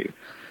psychology.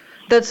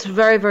 That's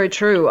very, very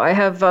true. I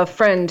have a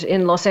friend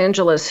in Los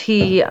Angeles.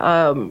 He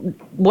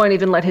won't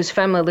even let his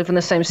family live in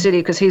the same city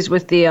because he's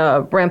with the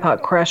Rampart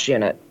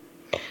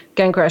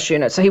gang crash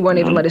unit. So he won't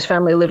even let his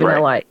family live in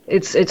LA.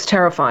 It's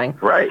terrifying.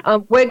 Right.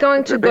 We're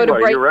going to go to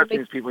break. You're arresting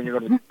these people when you go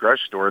to the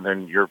grocery store, and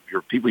then your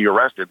people you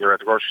arrested, they're at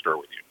the grocery store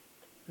with you.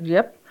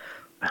 Yep.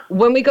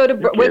 When we go to,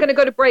 we're going to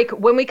go to break.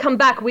 When we come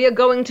back, we are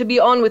going to be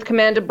on with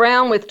Commander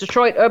Brown with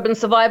Detroit Urban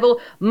Survival.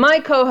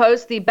 My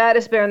co-host, the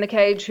baddest bear in the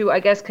cage, who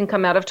I guess can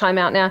come out of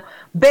timeout now,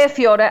 Bear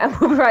Fiorda, and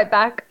we'll be right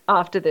back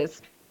after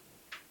this.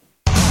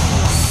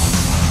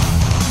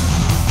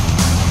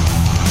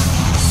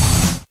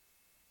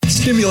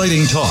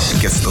 Stimulating talk.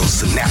 It gets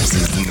those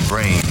synapses in the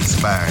brain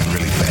firing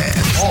really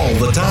fast. All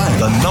the time.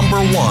 The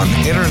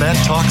 #1 internet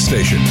talk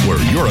station where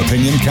your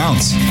opinion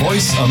counts.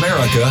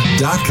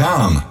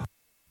 VoiceAmerica.com.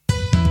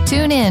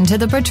 Tune in to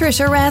The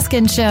Patricia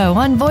Raskin Show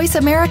on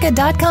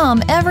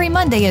VoiceAmerica.com every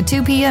Monday at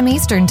 2 p.m.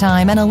 Eastern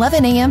Time and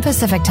 11 a.m.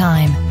 Pacific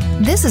Time.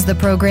 This is the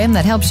program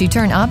that helps you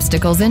turn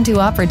obstacles into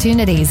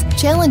opportunities,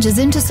 challenges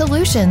into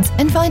solutions,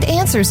 and find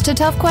answers to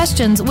tough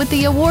questions with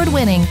the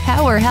award-winning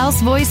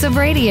powerhouse voice of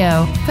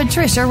radio,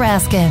 Patricia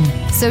Raskin.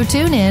 So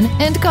tune in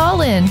and call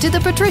in to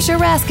The Patricia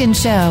Raskin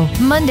Show,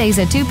 Mondays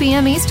at 2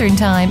 p.m. Eastern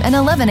Time and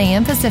 11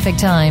 a.m. Pacific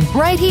Time,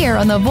 right here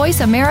on the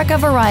Voice America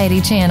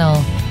Variety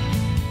Channel.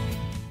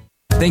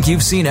 Think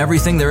you've seen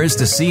everything there is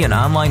to see in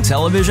online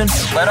television?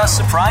 Let us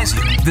surprise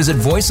you. Visit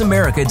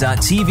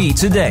VoiceAmerica.tv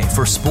today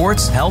for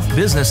sports, health,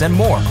 business, and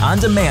more on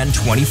demand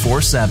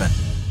 24/7.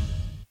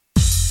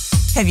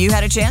 Have you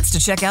had a chance to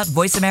check out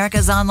Voice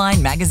America's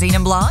online magazine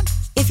and blog?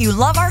 If you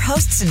love our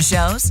hosts and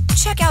shows,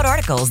 check out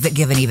articles that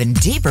give an even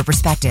deeper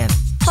perspective,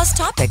 plus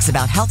topics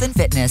about health and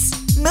fitness,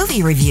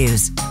 movie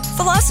reviews,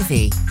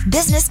 philosophy,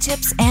 business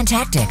tips and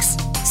tactics,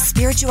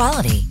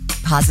 spirituality,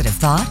 positive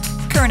thought,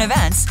 current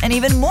events, and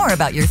even more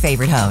about your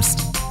favorite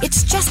host.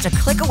 It's just a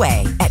click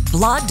away at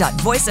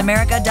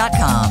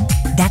blog.voiceamerica.com.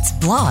 That's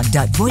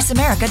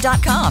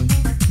blog.voiceamerica.com.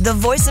 The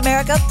Voice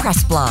America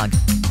Press Blog.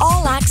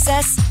 All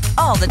access,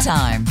 all the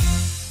time.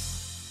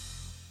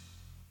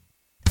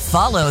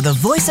 Follow the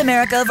Voice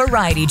America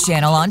Variety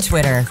Channel on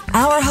Twitter.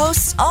 Our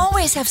hosts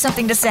always have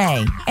something to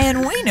say,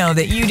 and we know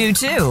that you do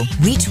too.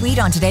 We tweet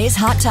on today's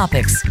hot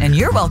topics, and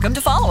you're welcome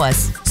to follow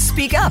us.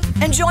 Speak up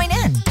and join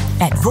in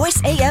at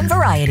Voice AM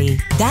Variety.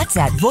 That's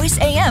at Voice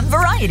AM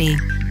Variety.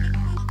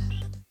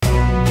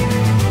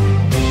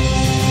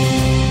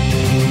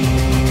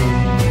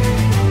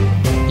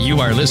 You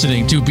are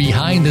listening to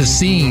Behind the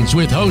Scenes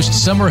with host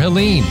Summer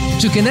Helene.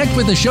 To connect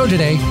with the show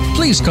today,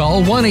 please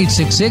call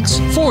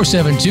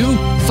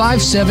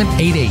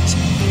 1-866-472-5788.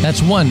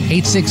 That's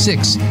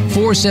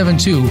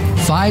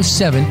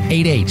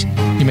 1-866-472-5788.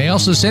 You may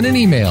also send an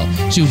email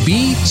to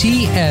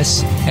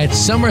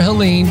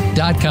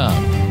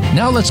bts@summerhelene.com.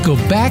 Now let's go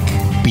back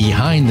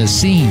behind the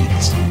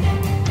scenes.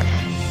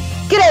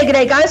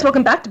 G'day, guys.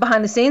 Welcome back to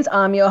Behind the Scenes.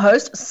 I'm your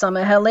host,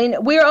 Summer Helene.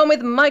 We're on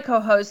with my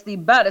co-host, the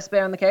baddest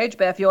bear in the cage,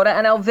 Bear Fiorda,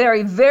 and our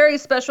very, very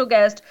special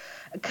guest,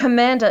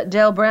 Commander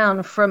Dale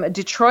Brown from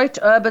Detroit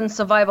Urban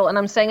Survival. And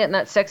I'm saying it in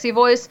that sexy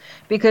voice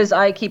because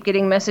I keep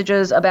getting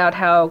messages about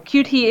how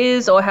cute he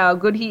is or how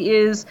good he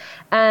is.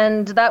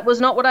 And that was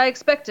not what I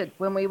expected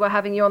when we were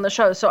having you on the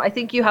show. So I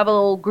think you have a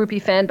little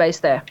groupie fan base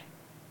there.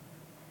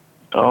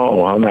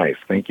 Oh, how nice.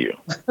 Thank you.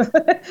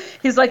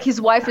 He's like, his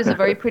wife is a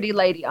very pretty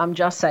lady. I'm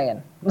just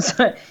saying.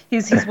 So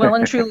he's well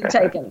and truly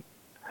taken.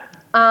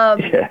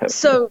 Yes.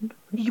 So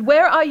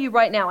where are you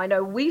right now? I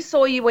know we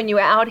saw you when you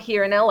were out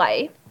here in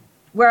LA.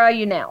 Where are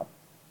you now?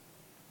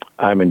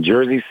 I'm in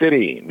Jersey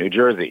City, New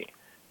Jersey.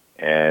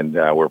 And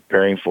we're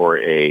preparing for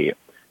a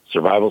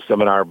survival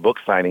seminar book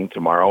signing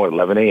tomorrow at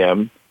 11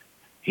 a.m.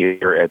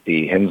 here at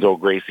the Renzo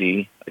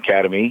Gracie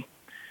Academy,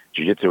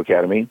 Jiu-Jitsu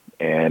Academy.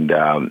 And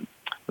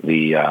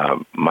the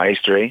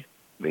maestre,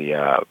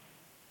 the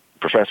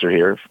professor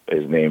here,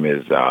 his name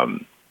is,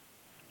 I'm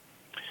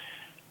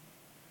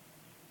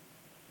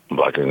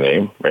blocking his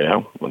name right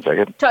now. 1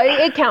 second. So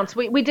it counts.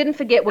 We didn't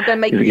forget. We're going to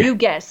make you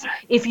guess.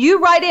 If you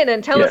write in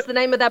and tell us the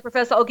name of that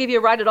professor, I'll give you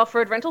a ride at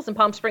Off-Road Rentals in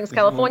Palm Springs,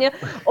 California.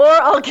 Or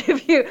I'll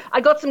give you,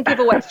 I got some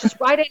giveaways. Just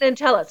write in and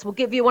tell us. We'll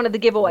give you one of the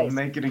giveaways.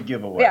 We'll make it a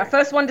giveaway. Yeah,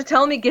 first one to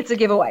tell me gets a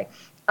giveaway.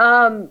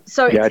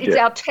 So it's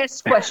our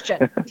test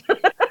question.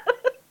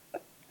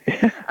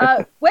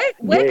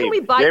 Where can we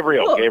buy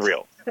books?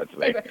 Gabriel. That's the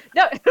name.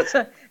 No,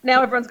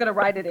 now everyone's going to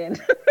write it in.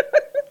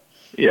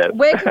 Yes.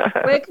 Where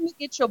can we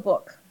get your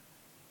book?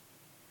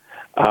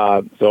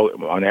 So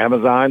on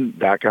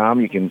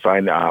Amazon.com, you can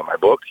find my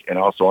book and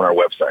also on our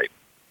website.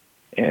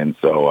 And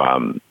so,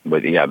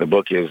 the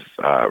book is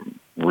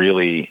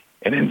really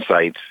an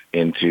insight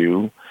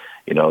into,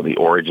 the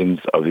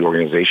origins of the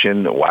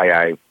organization, why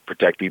I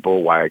protect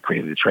people, why I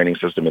created the training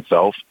system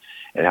itself,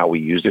 and how we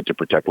used it to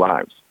protect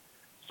lives.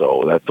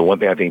 So that's the one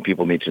thing I think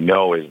people need to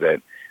know is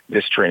that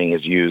this training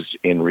is used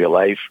in real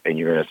life, and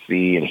you're going to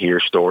see and hear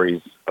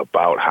stories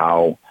about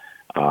how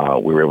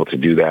we were able to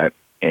do that.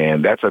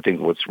 And that's, I think,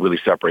 what really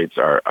separates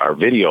our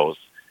videos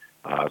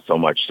so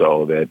much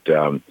so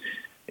that,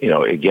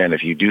 again,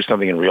 if you do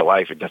something in real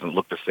life, it doesn't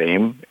look the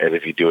same as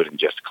if you do it in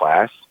just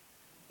class.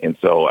 And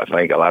so I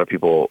think a lot of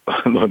people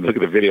look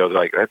at the videos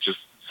like, that's just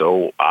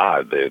so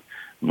odd. The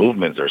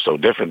movements are so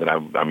different than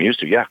I'm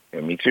used to. Yeah,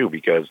 and me too,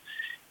 because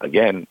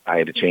again, I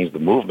had to change the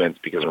movements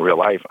because in real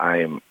life,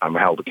 I'm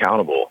held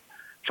accountable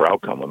for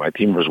outcome. When my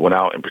team members went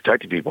out and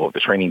protected people, if the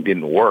training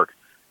didn't work,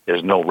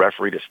 there's no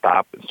referee to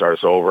stop and start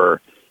us over.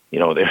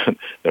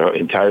 their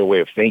entire way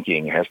of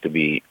thinking has to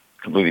be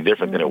completely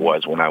different than it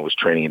was when I was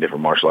training in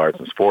different martial arts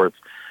and sports,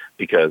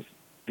 because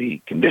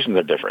the conditions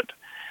are different.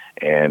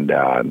 And,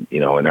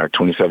 in our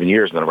 27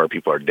 years, none of our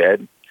people are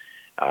dead.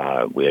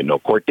 We had no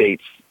court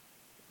dates,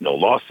 no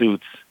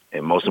lawsuits,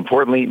 and most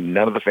importantly,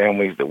 none of the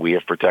families that we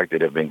have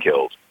protected have been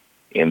killed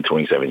in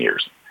 27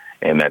 years.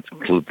 And that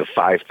includes the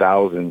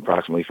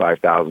approximately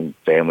 5,000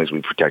 families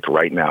we protect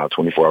right now,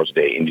 24 hours a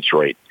day in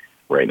Detroit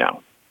right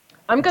now.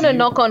 I'm going to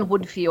knock on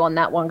wood for you on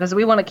that one, because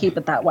we want to keep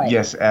it that way.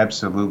 Yes,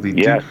 absolutely.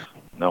 Yes.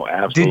 No,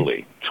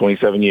 absolutely.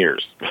 27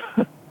 years.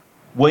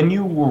 When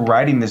you were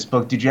writing this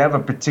book, did you have a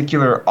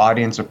particular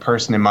audience or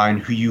person in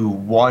mind who you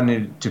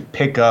wanted to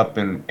pick up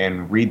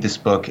and read this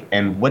book?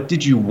 And what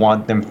did you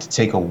want them to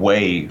take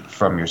away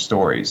from your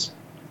stories?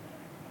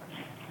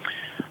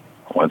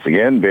 Once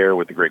again, bear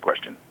with the great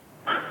question.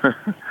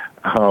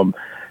 No,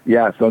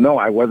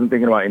 I wasn't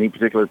thinking about any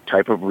particular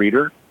type of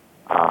reader.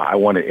 I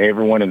wanted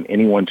everyone and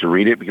anyone to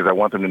read it, because I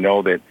want them to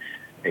know that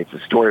it's a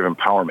story of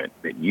empowerment,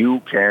 that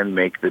you can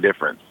make the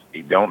difference.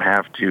 You don't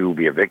have to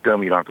be a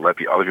victim. You don't have to let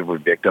the other people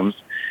be victims.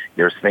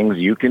 There's things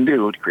you can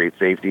do to create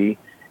safety.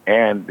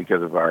 And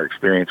because of our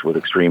experience with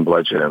extreme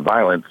bloodshed and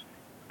violence,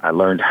 I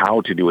learned how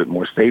to do it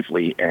more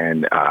safely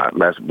and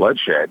less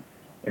bloodshed.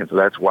 And so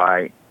that's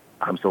why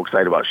I'm so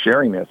excited about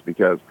sharing this,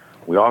 because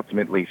we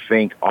ultimately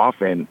think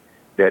often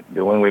that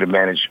the only way to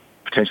manage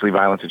potentially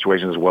violent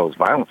situations as well as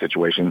violent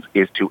situations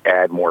is to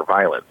add more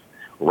violence.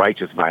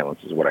 Righteous violence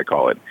is what I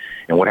call it.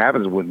 And what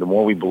happens when the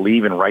more we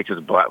believe in righteous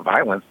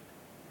violence,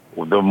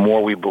 the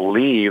more we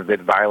believe that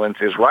violence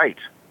is right,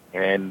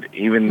 and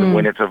even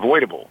when it's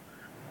avoidable.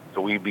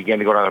 So we begin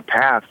to go down a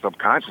path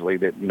subconsciously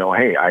that,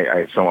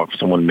 hey,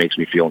 someone makes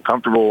me feel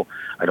uncomfortable,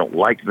 I don't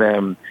like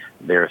them,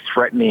 they're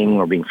threatening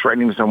or being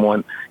threatening to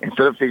someone.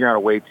 Instead of figuring out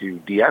a way to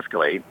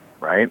de-escalate,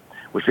 right,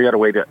 we figure out a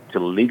way to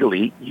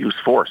legally use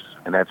force,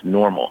 and that's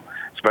normal,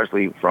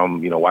 especially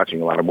from,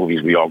 watching a lot of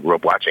movies we all grew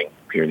up watching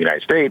here in the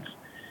United States,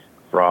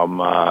 from,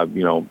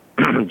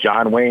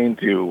 John Wayne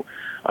to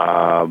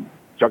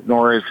Chuck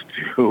Norris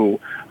to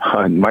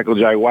Michael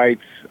Jai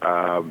White's,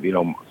 this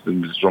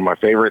is one of my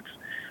favorites.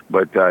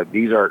 But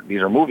these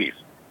are movies,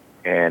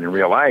 and in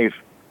real life,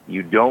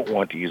 you don't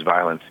want to use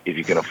violence if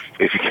you can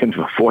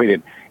avoid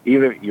it.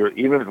 Even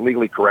if it's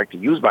legally correct to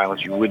use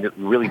violence, you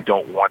really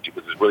don't want to,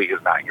 because it really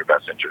is not in your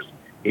best interest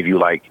if you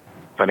like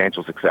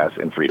financial success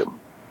and freedom.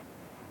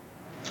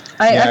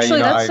 That's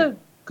a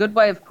good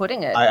way of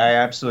putting it. I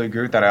absolutely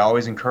agree with that. I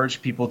always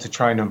encourage people to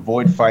try and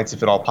avoid fights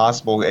if at all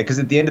possible, because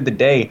at the end of the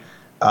day,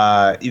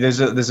 there's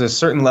a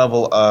certain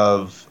level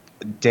of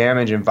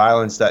damage and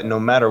violence that no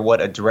matter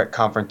what, a direct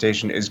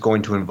confrontation is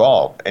going to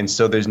involve. And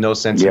so there's no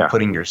sense in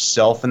putting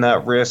yourself in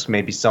that risk.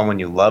 Maybe someone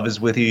you love is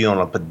with you. You don't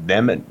want to put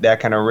them at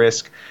that kind of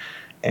risk.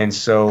 And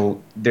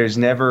so there's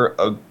never,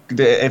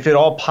 if at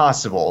all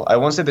possible, I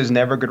won't say there's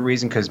never a good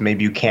reason, because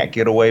maybe you can't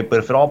get away, but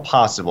if at all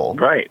possible,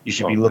 you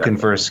should be looking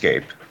for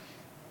escape.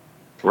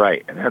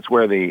 Right. And that's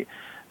where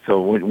so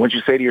once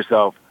you say to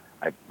yourself,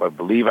 I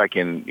believe I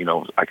can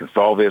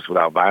solve this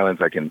without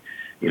violence. I can,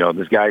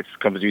 this guy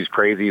comes to you, he's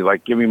crazy,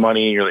 like, give me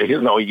money. He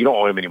doesn't know, you don't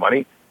owe him any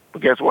money.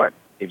 But guess what?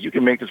 If you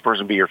can make this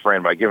person be your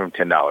friend by giving him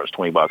 $10,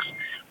 $20,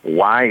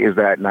 why is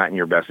that not in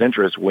your best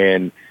interest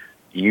when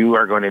you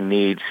are going to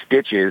need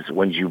stitches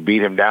when you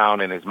beat him down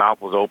and his mouth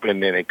was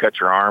open and they cut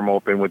your arm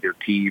open with your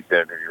teeth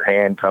and your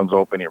hand comes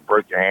open, you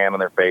break your hand on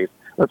their face.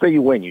 Let's say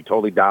you win. You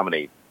totally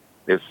dominate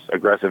this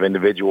aggressive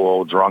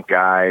individual, drunk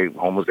guy,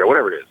 homeless guy,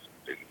 whatever it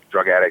is,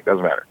 drug addict,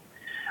 doesn't matter.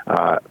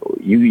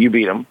 You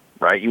beat him,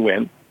 right? You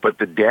win. But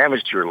the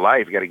damage to your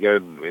life, you got to go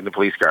in the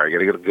police car. You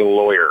got to get a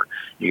lawyer.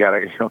 You got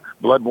to,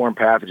 bloodborne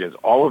pathogens.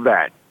 All of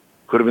that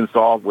could have been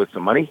solved with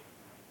some money.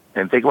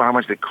 And think about how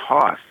much it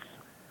costs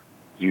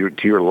to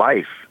your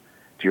life,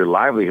 to your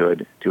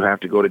livelihood, to have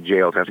to go to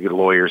jail, to have to get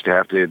lawyers, to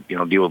have to,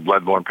 deal with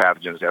bloodborne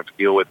pathogens, to have to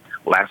deal with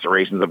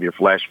lacerations of your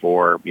flesh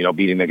for,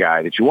 beating the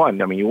guy that you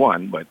won. I mean, you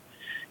won, but,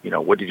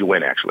 what did you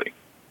win actually?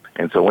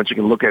 And so once you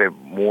can look at it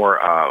more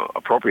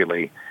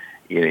appropriately,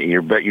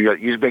 you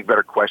make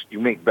better you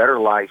make better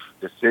life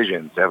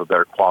decisions to have a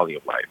better quality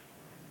of life.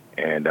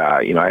 And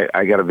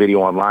I got a video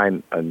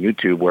online on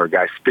YouTube where a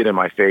guy spit in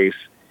my face,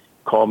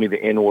 called me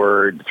the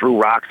N-word, threw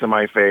rocks in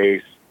my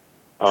face.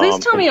 Please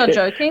tell me you're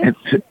joking.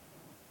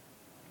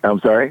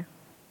 I'm sorry?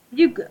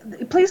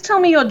 Please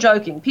tell me you're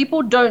joking.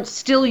 People don't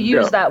still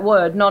use that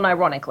word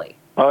non-ironically.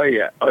 Oh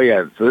yeah.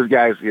 So this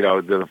guy's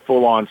the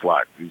full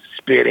onslaught. He's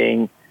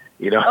spitting.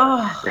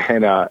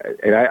 And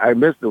I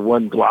missed the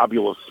one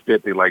globule of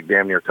spit that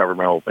damn near covered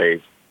my whole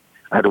face.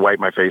 I had to wipe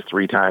my face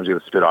 3 times to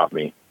get the spit off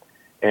me.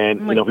 And,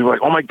 people were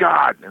like, oh my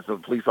God. And so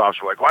the police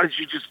officer was like, why did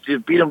you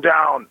just beat him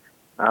down?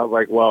 And I was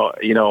like, well,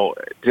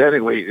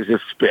 technically it's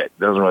just spit. It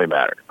doesn't really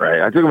matter,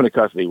 right? I took him into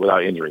custody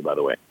without injury, by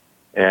the way,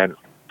 and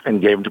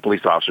gave him to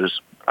police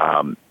officers.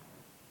 And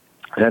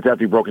that's after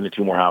he broke into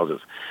 2 more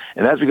houses.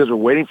 And that's because we're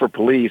waiting for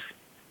police.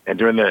 And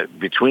during the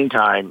between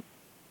time,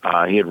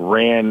 he had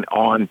ran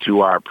onto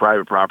our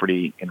private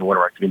property into one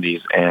of our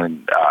communities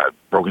and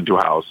broke into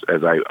a house.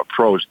 As I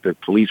approached, the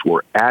police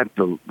were at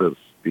the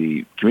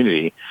the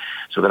community.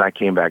 So then I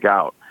came back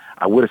out.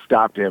 I would have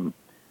stopped him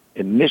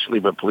initially,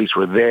 but police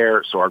were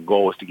there, so our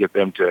goal was to get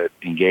them to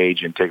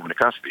engage and take him into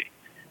custody.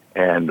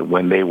 And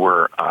when they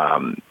were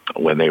on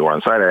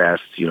site, I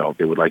asked, if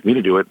they would like me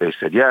to do it. They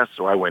said yes,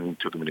 so I went and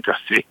took them into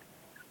custody.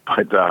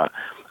 But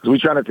we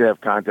try not to have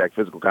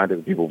physical contact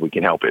with people if we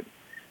can help it.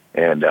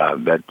 And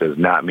that does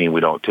not mean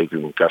we don't take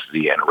people into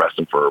custody and arrest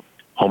them for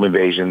home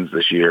invasions.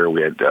 This year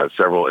we had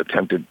several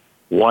attempted.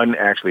 One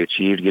actually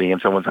achieved getting in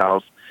someone's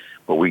house,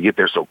 but we get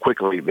there so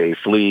quickly, they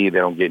flee, they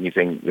don't get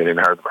anything, they didn't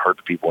hurt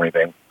the people or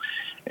anything.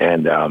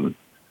 And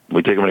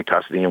we take them into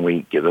custody and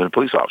we give them to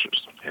police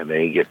officers, and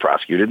they get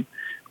prosecuted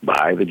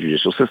by the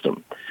judicial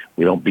system.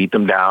 We don't beat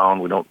them down.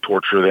 We don't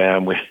torture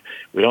them. We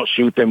don't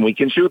shoot them. We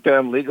can shoot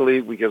them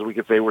legally because we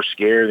could say we're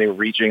scared, they were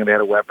reaching and they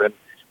had a weapon,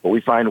 but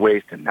we find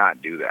ways to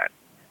not do that.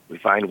 We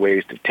find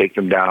ways to take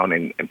them down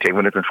and take them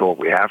into control if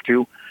we have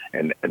to.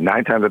 And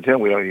 9 times out of 10,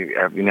 we don't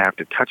even have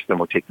to touch them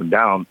or take them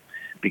down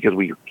because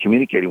we're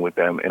communicating with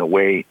them in a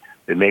way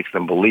that makes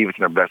them believe it's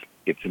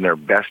in their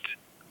best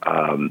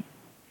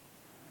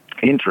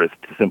interest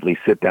to simply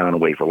sit down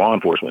and wait for law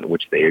enforcement,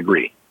 which they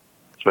agree,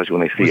 especially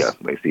when they see us.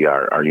 They see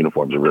our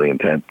uniforms are really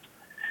intense.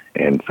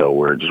 And so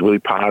we're just really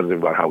positive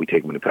about how we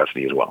take them into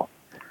custody as well.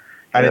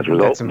 I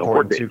think that's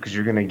important, too, because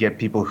you're going to get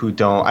people who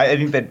don't. I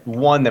think that,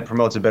 one, that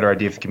promotes a better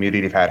idea of the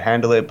community of how to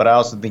handle it, but I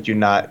also think you're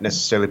not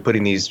necessarily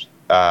putting these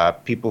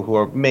people who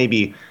are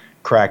maybe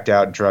cracked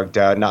out, drugged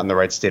out, not in the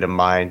right state of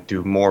mind,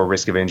 through more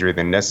risk of injury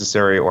than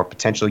necessary, or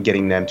potentially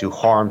getting them to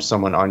harm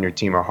someone on your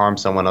team or harm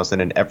someone else in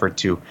an effort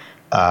to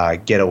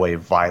get away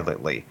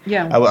violently.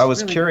 Yeah, I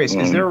was really curious,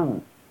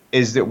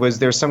 was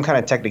there some kind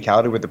of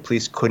technicality where the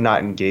police could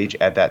not engage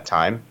at that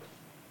time?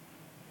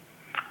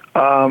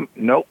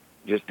 Nope.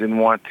 Just didn't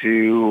want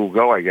to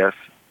go, I guess.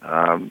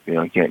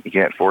 You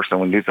can't force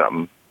someone to do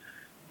something.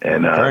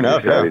 And fair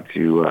enough, decided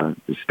to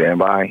stand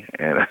by.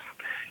 And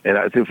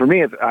so for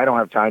me, I don't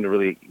have time to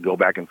really go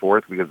back and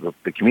forth because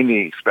the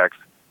community expects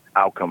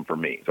outcome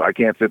from me. So I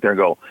can't sit there and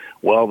go,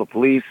 well, the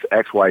police,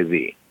 X, Y,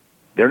 Z.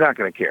 They're not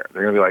going to care.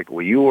 They're going to be like,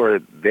 well, you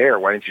were there.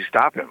 Why didn't you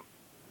stop him?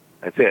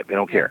 That's it. They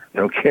don't care. They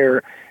don't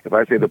care if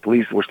I say the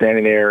police were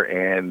standing there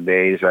and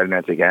they decided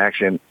not to take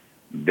action.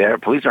 The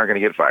police aren't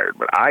going to get fired,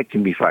 but I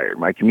can be fired.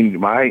 My community,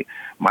 my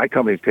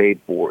company is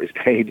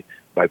paid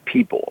by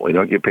people. We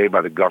don't get paid by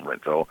the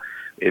government. So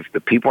if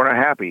the people are not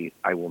happy,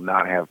 I will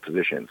not have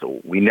positions. So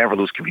we never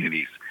lose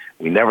communities.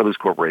 We never lose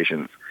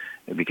corporations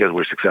because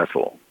we're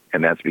successful.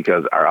 And that's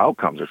because our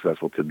outcomes are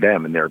successful to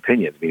them and their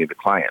opinions, meaning the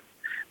clients.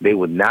 They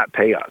would not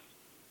pay us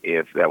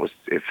if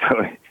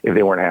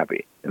they weren't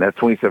happy. And that's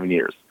 27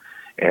 years.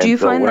 And do you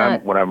so find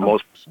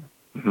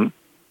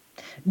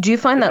Do you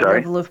find that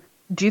Sorry?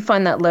 Do you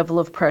find that level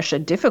of pressure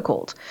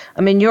difficult?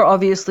 I mean, you're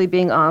obviously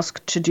being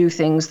asked to do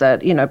things that,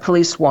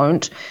 police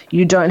won't.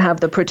 You don't have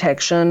the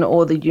protection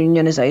or the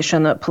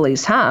unionization that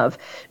police have.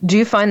 Do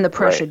you find the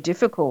pressure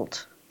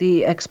difficult,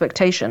 the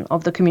expectation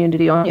of the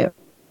community on you?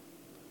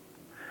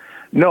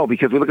 No,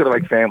 because we look at it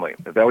like family.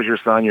 If that was your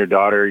son, your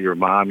daughter, your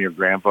mom, your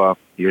grandpa,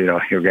 your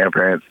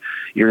grandparents,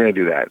 you're going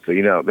to do that.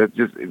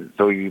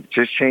 So you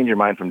just change your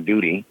mind from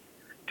duty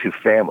to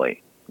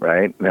family,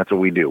 right? And that's what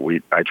we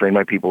do. I train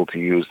my people to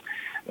use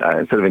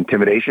instead of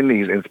intimidation, they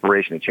use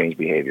inspiration to change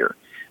behavior.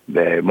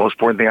 The most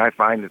important thing I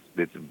find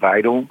that's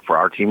vital for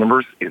our team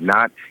members is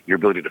not your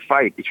ability to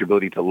fight, it's your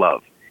ability to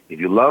love. If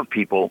you love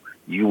people,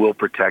 you will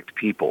protect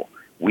people.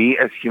 We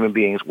as human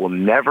beings will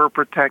never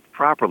protect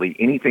properly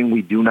anything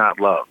we do not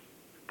love,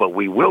 but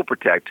we will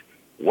protect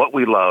what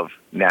we love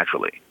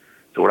naturally.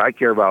 So what I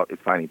care about is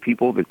finding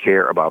people that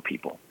care about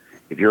people.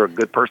 If you're a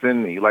good person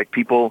and you like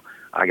people,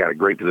 I got a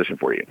great position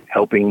for you,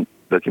 helping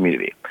the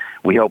community.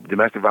 We help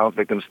domestic violence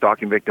victims,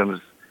 stalking victims,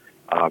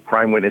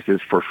 crime witnesses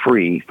for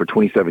free for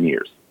 27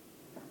 years.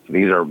 So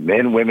these are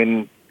men,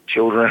 women,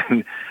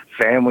 children,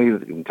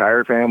 families,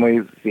 entire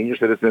families, senior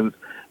citizens,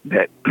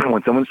 that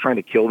when someone's trying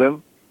to kill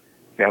them,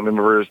 family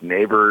members,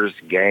 neighbors,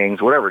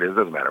 gangs, whatever it is,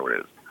 doesn't matter what it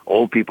is.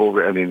 Old people,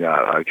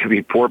 it could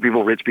be poor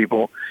people, rich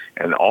people,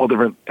 and all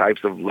different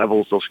types of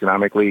levels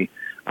socioeconomically,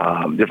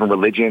 different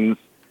religions,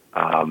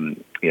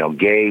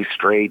 gay,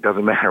 straight,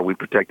 doesn't matter. We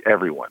protect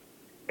everyone,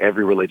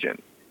 every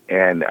religion.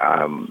 And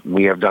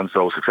we have done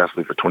so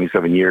successfully for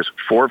 27 years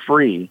for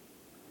free.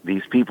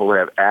 These people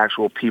have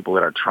actual people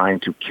that are trying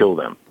to kill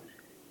them.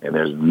 And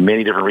there's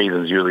many different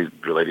reasons, usually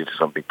related to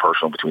something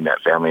personal between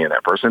that family and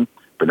that person,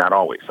 but not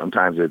always.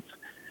 Sometimes it's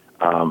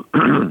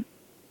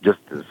just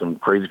some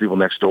crazy people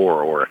next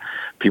door or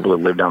people that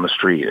live down the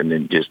street and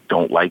then just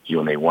don't like you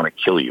and they want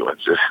to kill you.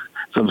 It's just,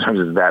 sometimes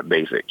it's that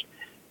basic.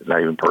 It's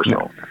not even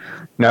personal.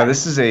 Now,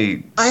 this is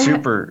a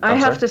super... I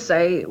have to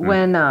say,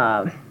 when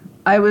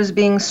I was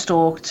being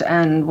stalked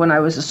and when I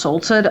was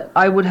assaulted,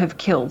 I would have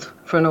killed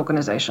for an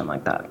organization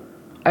like that.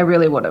 I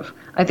really would have.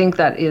 I think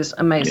that is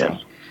amazing.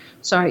 Yes.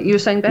 Sorry, you were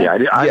saying, Ben? Yeah,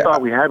 I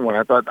thought we had one.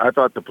 I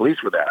thought the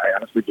police were that. I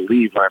honestly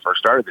believed when I first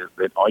started this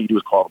that all you do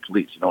is call the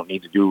police. You don't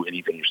need to do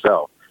anything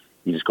yourself.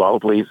 You just call the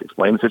police,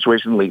 explain the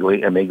situation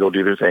legally, and they go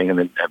do their thing, and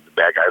then the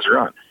bad guys are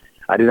on.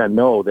 I did not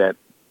know that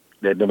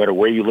that no matter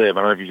where you live,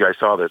 I don't know if you guys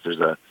saw this,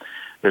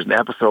 there's an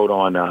episode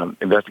on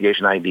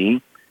Investigation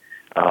ID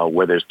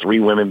where there's 3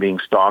 women being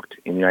stalked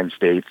in the United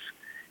States,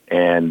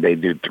 and they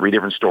did 3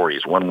 different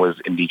stories. One was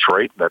in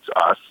Detroit, that's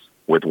us,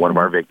 with one of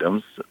our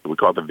victims. We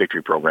call it the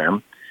Victory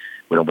Program.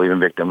 We don't believe in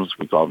victims.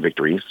 We call it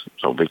victories,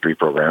 so Victory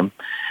Program.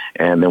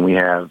 And then we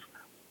have,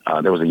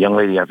 there was a young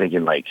lady, I think,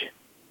 in like,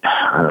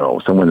 I don't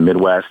know, somewhere in the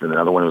Midwest, and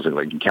another one was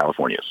like in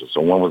California.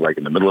 So one was like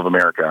in the middle of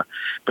America,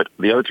 but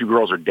the other 2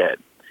 girls are dead.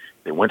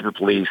 They went to the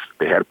police.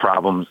 They had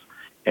problems,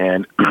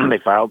 and they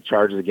filed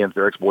charges against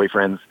their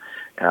ex-boyfriends.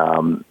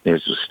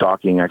 There's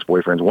stalking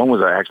ex-boyfriends. One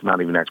was actually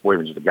not even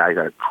ex-boyfriend, just a guy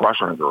got a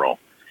crush on a girl,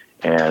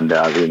 and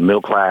they were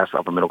middle class,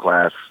 upper middle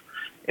class,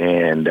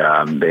 and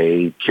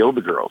they killed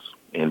the girls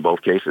in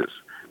both cases.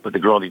 But the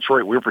girl in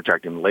Detroit, we were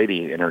protecting the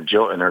lady and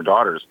her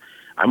daughters.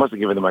 I must have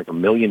given them like $1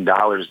 million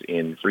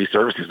in free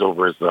services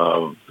over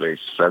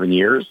 7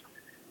 years,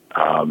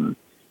 and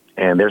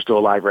they're still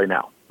alive right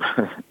now.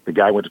 The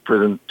guy went to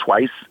prison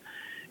twice,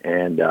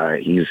 and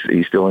he's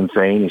still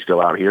insane. He's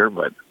still out here,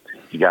 but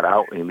he got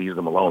out and he leaves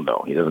them alone,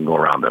 though. He doesn't go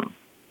around them.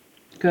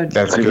 Good.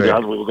 That's good. If he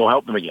does, we will go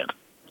help them again.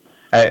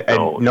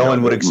 No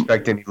one would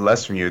expect any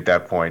less from you at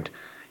that point.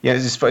 Yeah,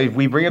 it's just funny.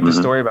 We bring up the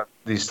story about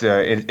these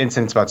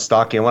incidents about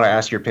stalking. I want to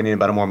ask your opinion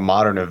about a more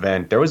modern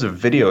event. There was a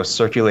video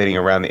circulating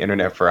around the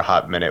internet for a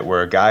hot minute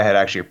where a guy had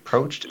actually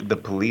approached the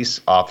police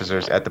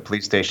officers at the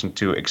police station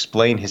to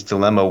explain his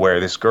dilemma, where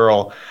this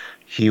girl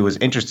he was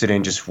interested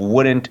in just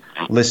wouldn't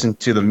listen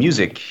to the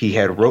music he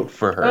had wrote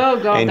for her.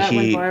 Oh, God, and that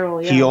went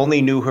viral, yeah. He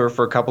only knew her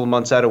for a couple of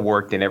months out of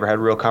work. They never had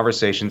real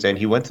conversations, and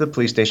he went to the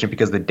police station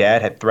because the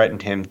dad had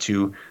threatened him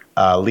to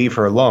leave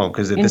her alone,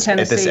 because at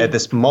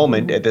this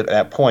moment, at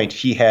that point,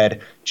 he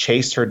had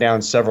chased her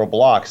down several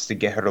blocks to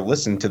get her to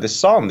listen to this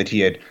song that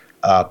he had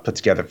put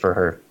together for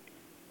her.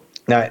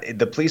 Now,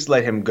 the police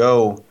let him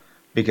go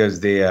because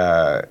they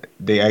I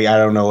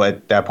don't know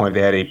at that point if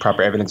they had any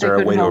proper evidence or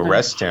a way to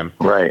arrest him.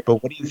 Right.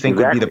 But what do you think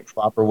would be the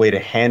proper way to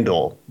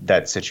handle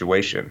that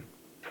situation?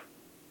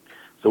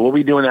 So what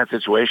we do in that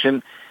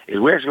situation is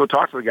we actually go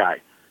talk to the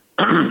guy.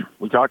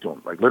 We talk to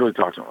him, like literally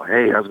talk to him. Like,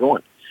 hey, how's it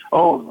going?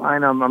 Oh,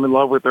 fine, I'm in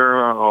love with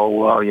her. Oh,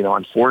 well,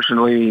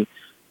 unfortunately,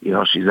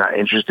 she's not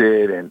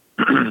interested. And,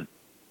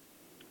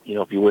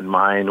 if you wouldn't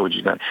mind, would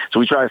you not? So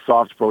we try a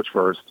soft approach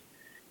first.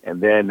 And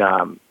then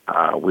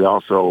we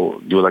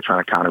also do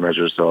electronic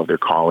countermeasures. So if they're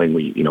calling,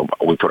 we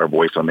put our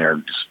voice on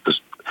there.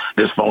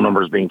 This phone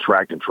number is being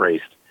tracked and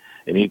traced.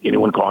 And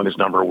anyone calling this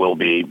number will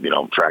be,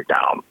 tracked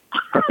down.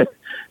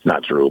 It's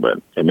not true,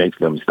 but it makes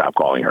them stop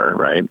calling her,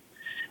 right?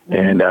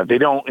 And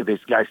if this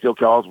guy still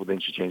calls, well, then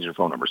she changes her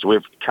phone number. So we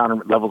have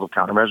levels of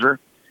countermeasure.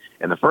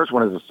 And the first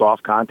one is a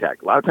soft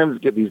contact. A lot of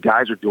times these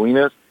guys are doing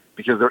this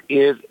because there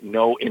is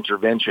no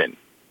intervention.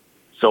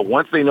 So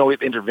once they know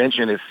if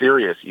intervention is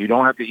serious, you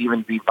don't have to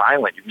even be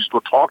violent. You can just go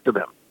talk to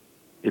them.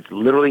 It's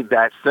literally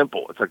that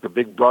simple. It's like the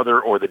big brother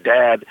or the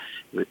dad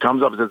that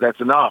comes up and says, that's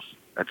enough.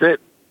 That's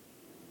it.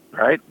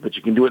 Right? But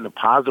you can do it in a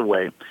positive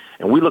way.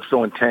 And we look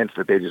so intense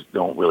that they just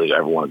don't really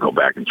ever want to go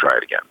back and try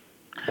it again.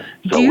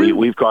 So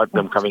we've caught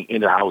them coming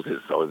into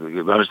houses. So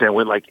you understand,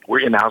 we're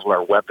in the house with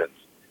our weapons.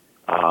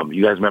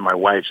 You guys met my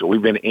wife, so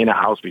we've been in a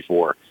house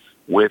before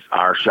with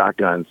our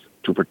shotguns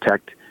to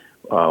protect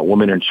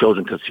women and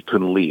children because she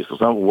couldn't leave.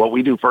 So what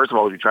we do, first of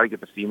all, is we try to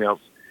get the females,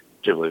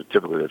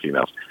 typically the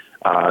females,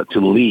 to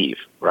leave,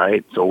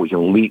 right? So we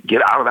can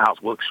get out of the house.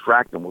 We'll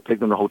extract them. We'll take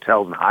them to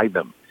hotels and hide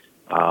them.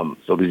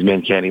 So these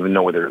men can't even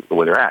know where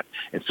they're at.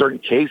 In certain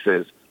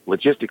cases,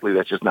 logistically,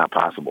 that's just not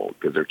possible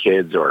because they're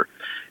kids or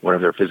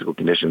whatever their physical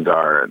conditions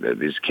are.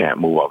 They just can't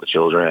move all the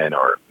children,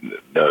 or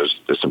there's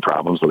some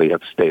problems, so they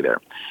have to stay there.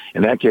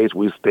 In that case,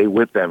 we stay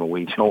with them and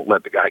we don't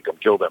let the guy come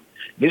kill them.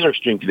 These are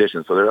extreme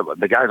conditions, so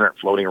the guys aren't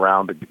floating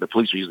around. The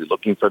police are usually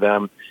looking for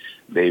them.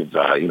 They've,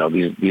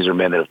 these are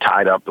men that have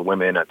tied up the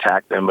women,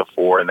 attacked them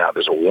before, and now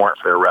there's a warrant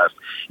for arrest.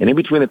 And in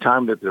between the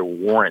time that the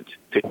warrant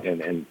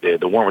and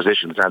the warrant was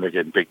issued and the time they're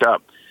getting picked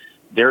up,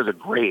 there's a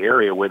gray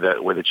area where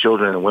the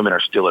children and the women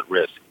are still at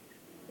risk.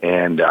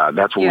 And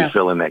that's where we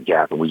fill in that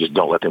gap, and we just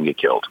don't let them get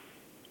killed.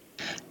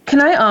 Can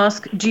I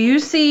ask, do you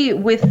see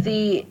with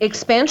the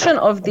expansion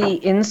of the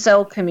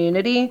incel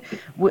community,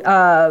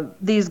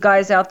 these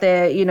guys out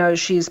there,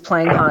 she's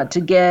playing hard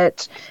to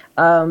get,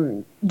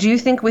 do you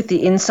think with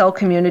the incel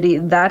community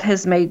that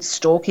has made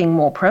stalking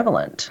more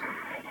prevalent?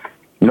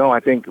 No, I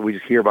think we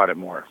just hear about it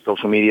more.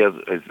 Social media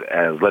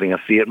is letting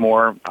us see it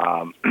more.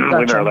 Gotcha.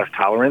 Women are less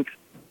tolerant.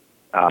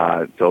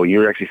 So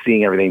you're actually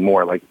seeing everything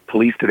more. Like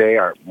police today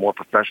are more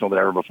professional than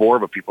ever before,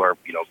 but people are,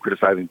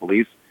 criticizing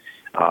police.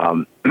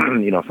 Some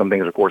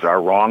things, of course,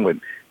 are wrong, but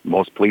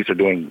most police are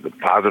doing the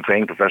positive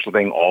thing, professional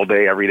thing all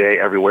day, every day,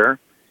 everywhere.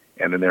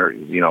 And then they're,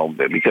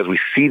 because we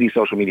see these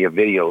social media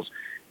videos,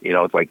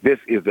 it's like this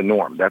is the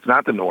norm. That's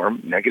not the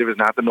norm. Negative is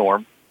not the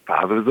norm.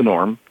 Positive is the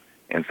norm.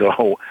 And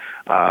so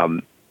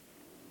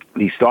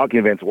these stalking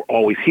events were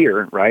always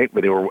here, right?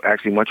 But they were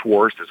actually much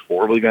worse. There's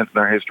horrible events in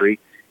our history,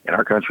 in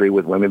our country,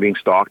 with women being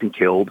stalked and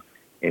killed.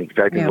 In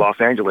fact, in Los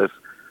Angeles,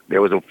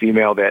 there was a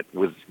female that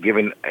was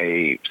given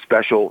a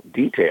special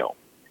detail.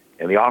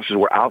 and the officers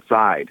were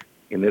outside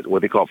in this,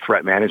 what they call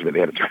threat management. They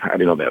had I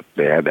didn't know that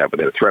they had that, but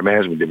they had a threat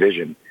management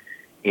division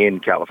in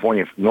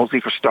California,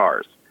 mostly for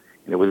stars.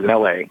 And it was in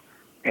L.A.,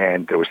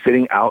 and they were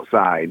sitting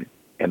outside,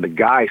 and the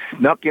guy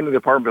snuck into the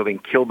apartment building,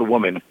 killed the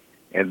woman,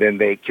 and then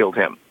they killed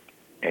him.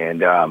 And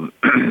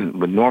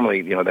but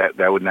normally,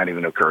 that would not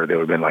even occur. There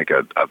would have been like they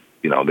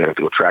have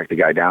to go track the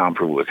guy down,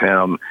 prove it was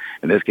him.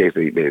 In this case,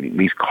 they at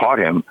least caught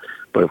him,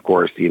 but of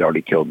course, he'd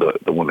already killed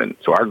the woman.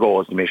 So our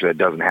goal is to make sure that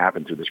doesn't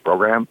happen through this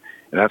program.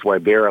 And that's why,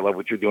 Bear, I love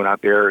what you're doing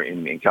out there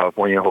in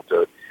California. I hope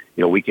to,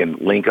 we can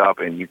link up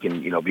and you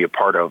can, be a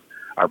part of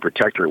our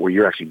protectorate where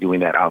you're actually doing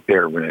that out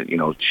there. We're going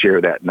to,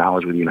 share that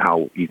knowledge with you and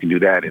how you can do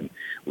that and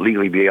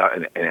legally be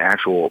an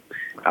actual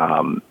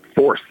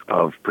force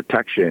of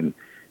protection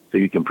so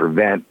you can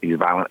prevent these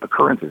violent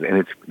occurrences.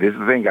 And this is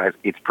the thing, guys,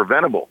 it's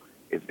preventable.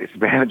 It's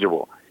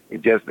manageable.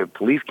 It's just the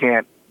police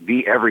can't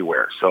be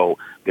everywhere. So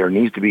there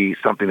needs to be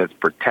something that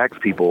protects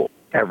people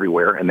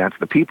everywhere, and that's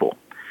the people.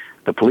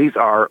 The police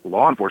are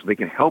law enforcement.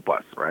 They can help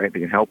us, right? They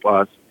can help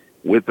us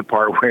with the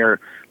part where,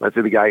 let's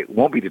say the guy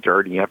won't be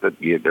deterred and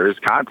there is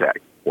contact.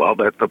 Well,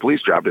 that's the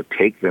police job to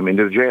take them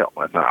into the jail.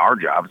 That's not our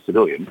job,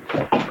 civilians,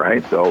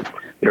 right? So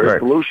there are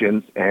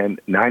solutions, and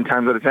 9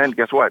 times out of 10,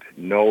 guess what?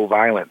 No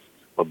violence.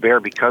 But Bear,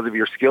 because of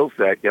your skill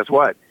set, guess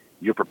what?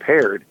 You're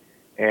prepared,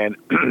 and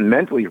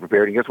mentally you're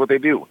prepared, and guess what they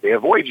do? They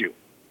avoid you.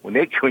 When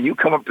you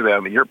come up to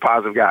them, and you're a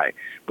positive guy,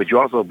 but you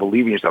also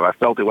believe in yourself. I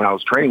felt it when I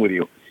was training with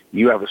you.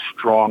 You have a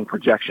strong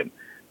projection.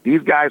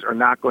 These guys are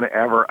not going to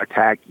ever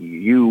attack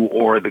you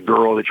or the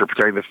girl that you're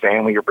protecting, the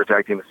family you're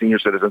protecting, the senior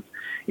citizens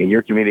in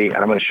your community, and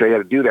I'm going to show you how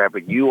to do that,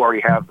 but you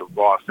already have the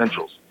raw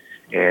essentials.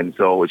 And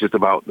so it's just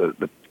about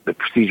the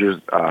procedures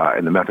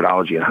and the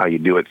methodology and how you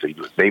do it so you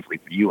do it safely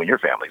for you and your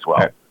family as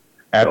well.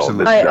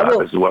 Absolutely. So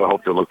this is what I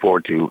hope to look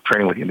forward to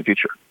training with you in the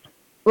future.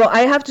 Well,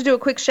 I have to do a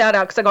quick shout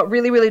out because I got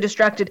really, really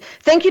distracted.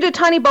 Thank you to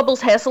Tiny Bubbles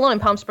Hair Salon in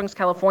Palm Springs,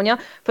 California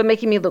for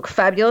making me look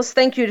fabulous.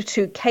 Thank you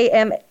to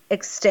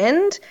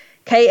KMXtend,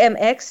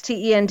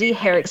 KMXTEND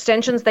Hair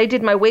Extensions. They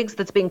did my wigs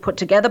that's being put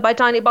together by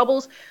Tiny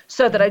Bubbles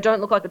so that I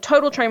don't look like a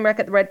total train wreck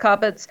at the red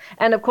carpets.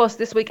 And of course,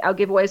 this week our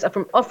giveaways are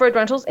from Off-Road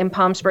Rentals in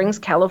Palm Springs,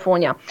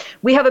 California.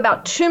 We have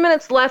about 2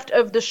 minutes left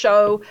of the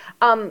show.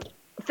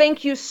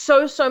 Thank you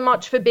so, so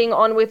much for being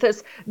on with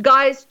us.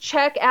 Guys,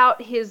 check out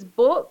his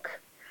book.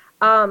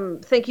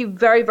 Thank you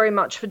very, very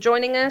much for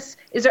joining us.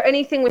 Is there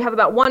anything, we have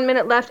about 1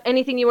 minute left,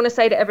 anything you want to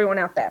say to everyone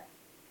out there?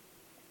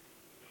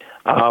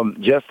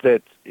 Just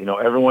that,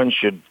 everyone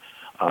should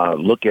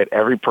look at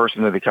every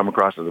person that they come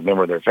across as a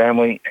member of their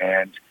family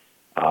and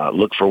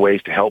look for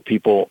ways to help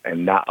people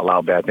and not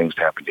allow bad things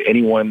to happen to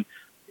anyone.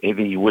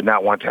 Anything you would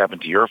not want to happen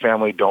to your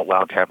family, don't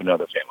allow it to happen to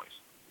other families.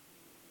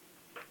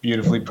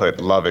 Beautifully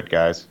put. Love it,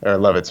 guys.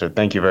 Love it, sir.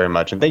 Thank you very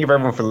much. And thank you for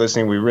everyone for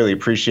listening. We really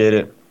appreciate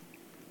it.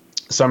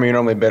 Some of you are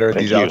normally better at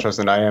these outros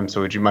than I am,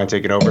 so would you mind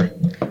taking over?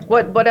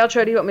 What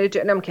outro do you want me to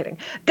do? No, I'm kidding.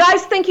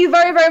 Guys, thank you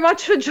very, very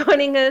much for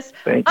joining us.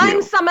 Thank you.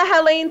 I'm Summer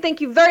Helene. Thank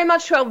you very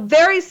much to our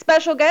very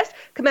special guest,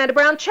 Commander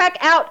Brown. Check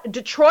out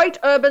Detroit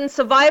Urban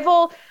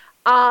Survival.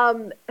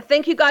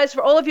 Thank you guys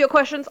for all of your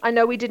questions. I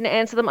know we didn't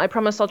answer them. I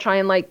promise I'll try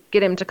and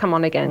get him to come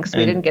on again because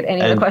we didn't get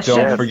any of the questions.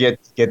 Don't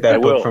forget to get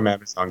that book from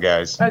Amazon,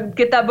 guys.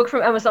 Get that book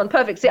from Amazon.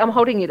 Perfect. See, I'm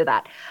holding you to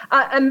that.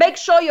 And make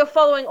sure you're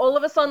following all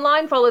of us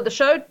online. Follow the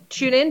show.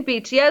 Tune in,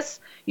 BTS.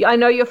 I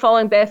know you're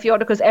following Bear Fiorda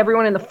because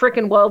everyone in the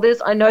freaking world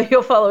is. I know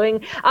you're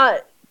following.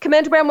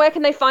 Commander Brown, where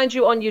can they find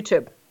you on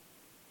YouTube?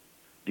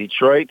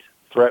 Detroit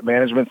Threat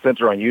Management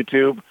Center on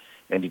YouTube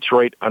and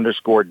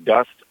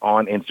Detroit_Dust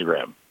on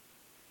Instagram.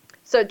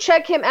 So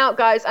check him out,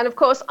 guys. And, of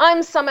course,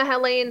 I'm Summer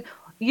Helene,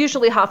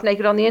 usually half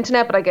naked on the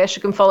internet, but I guess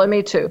you can follow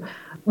me too.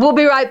 We'll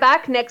be right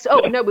back next.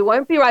 Oh, no, we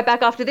won't be right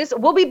back after this.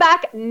 We'll be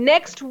back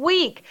next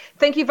week.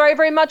 Thank you very,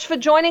 very much for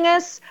joining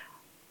us.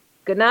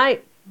 Good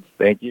night.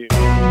 Thank you.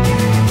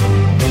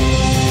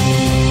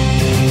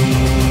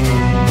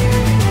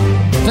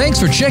 Thanks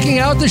for checking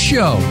out the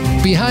show.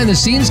 Behind the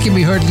Scenes can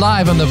be heard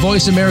live on the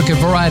Voice America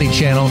Variety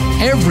Channel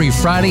every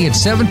Friday at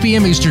 7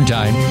 p.m. Eastern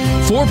Time,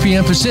 4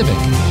 p.m. Pacific.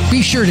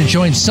 Be sure to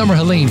join Summer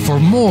Helene for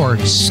more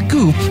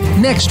Scoop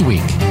next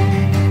week.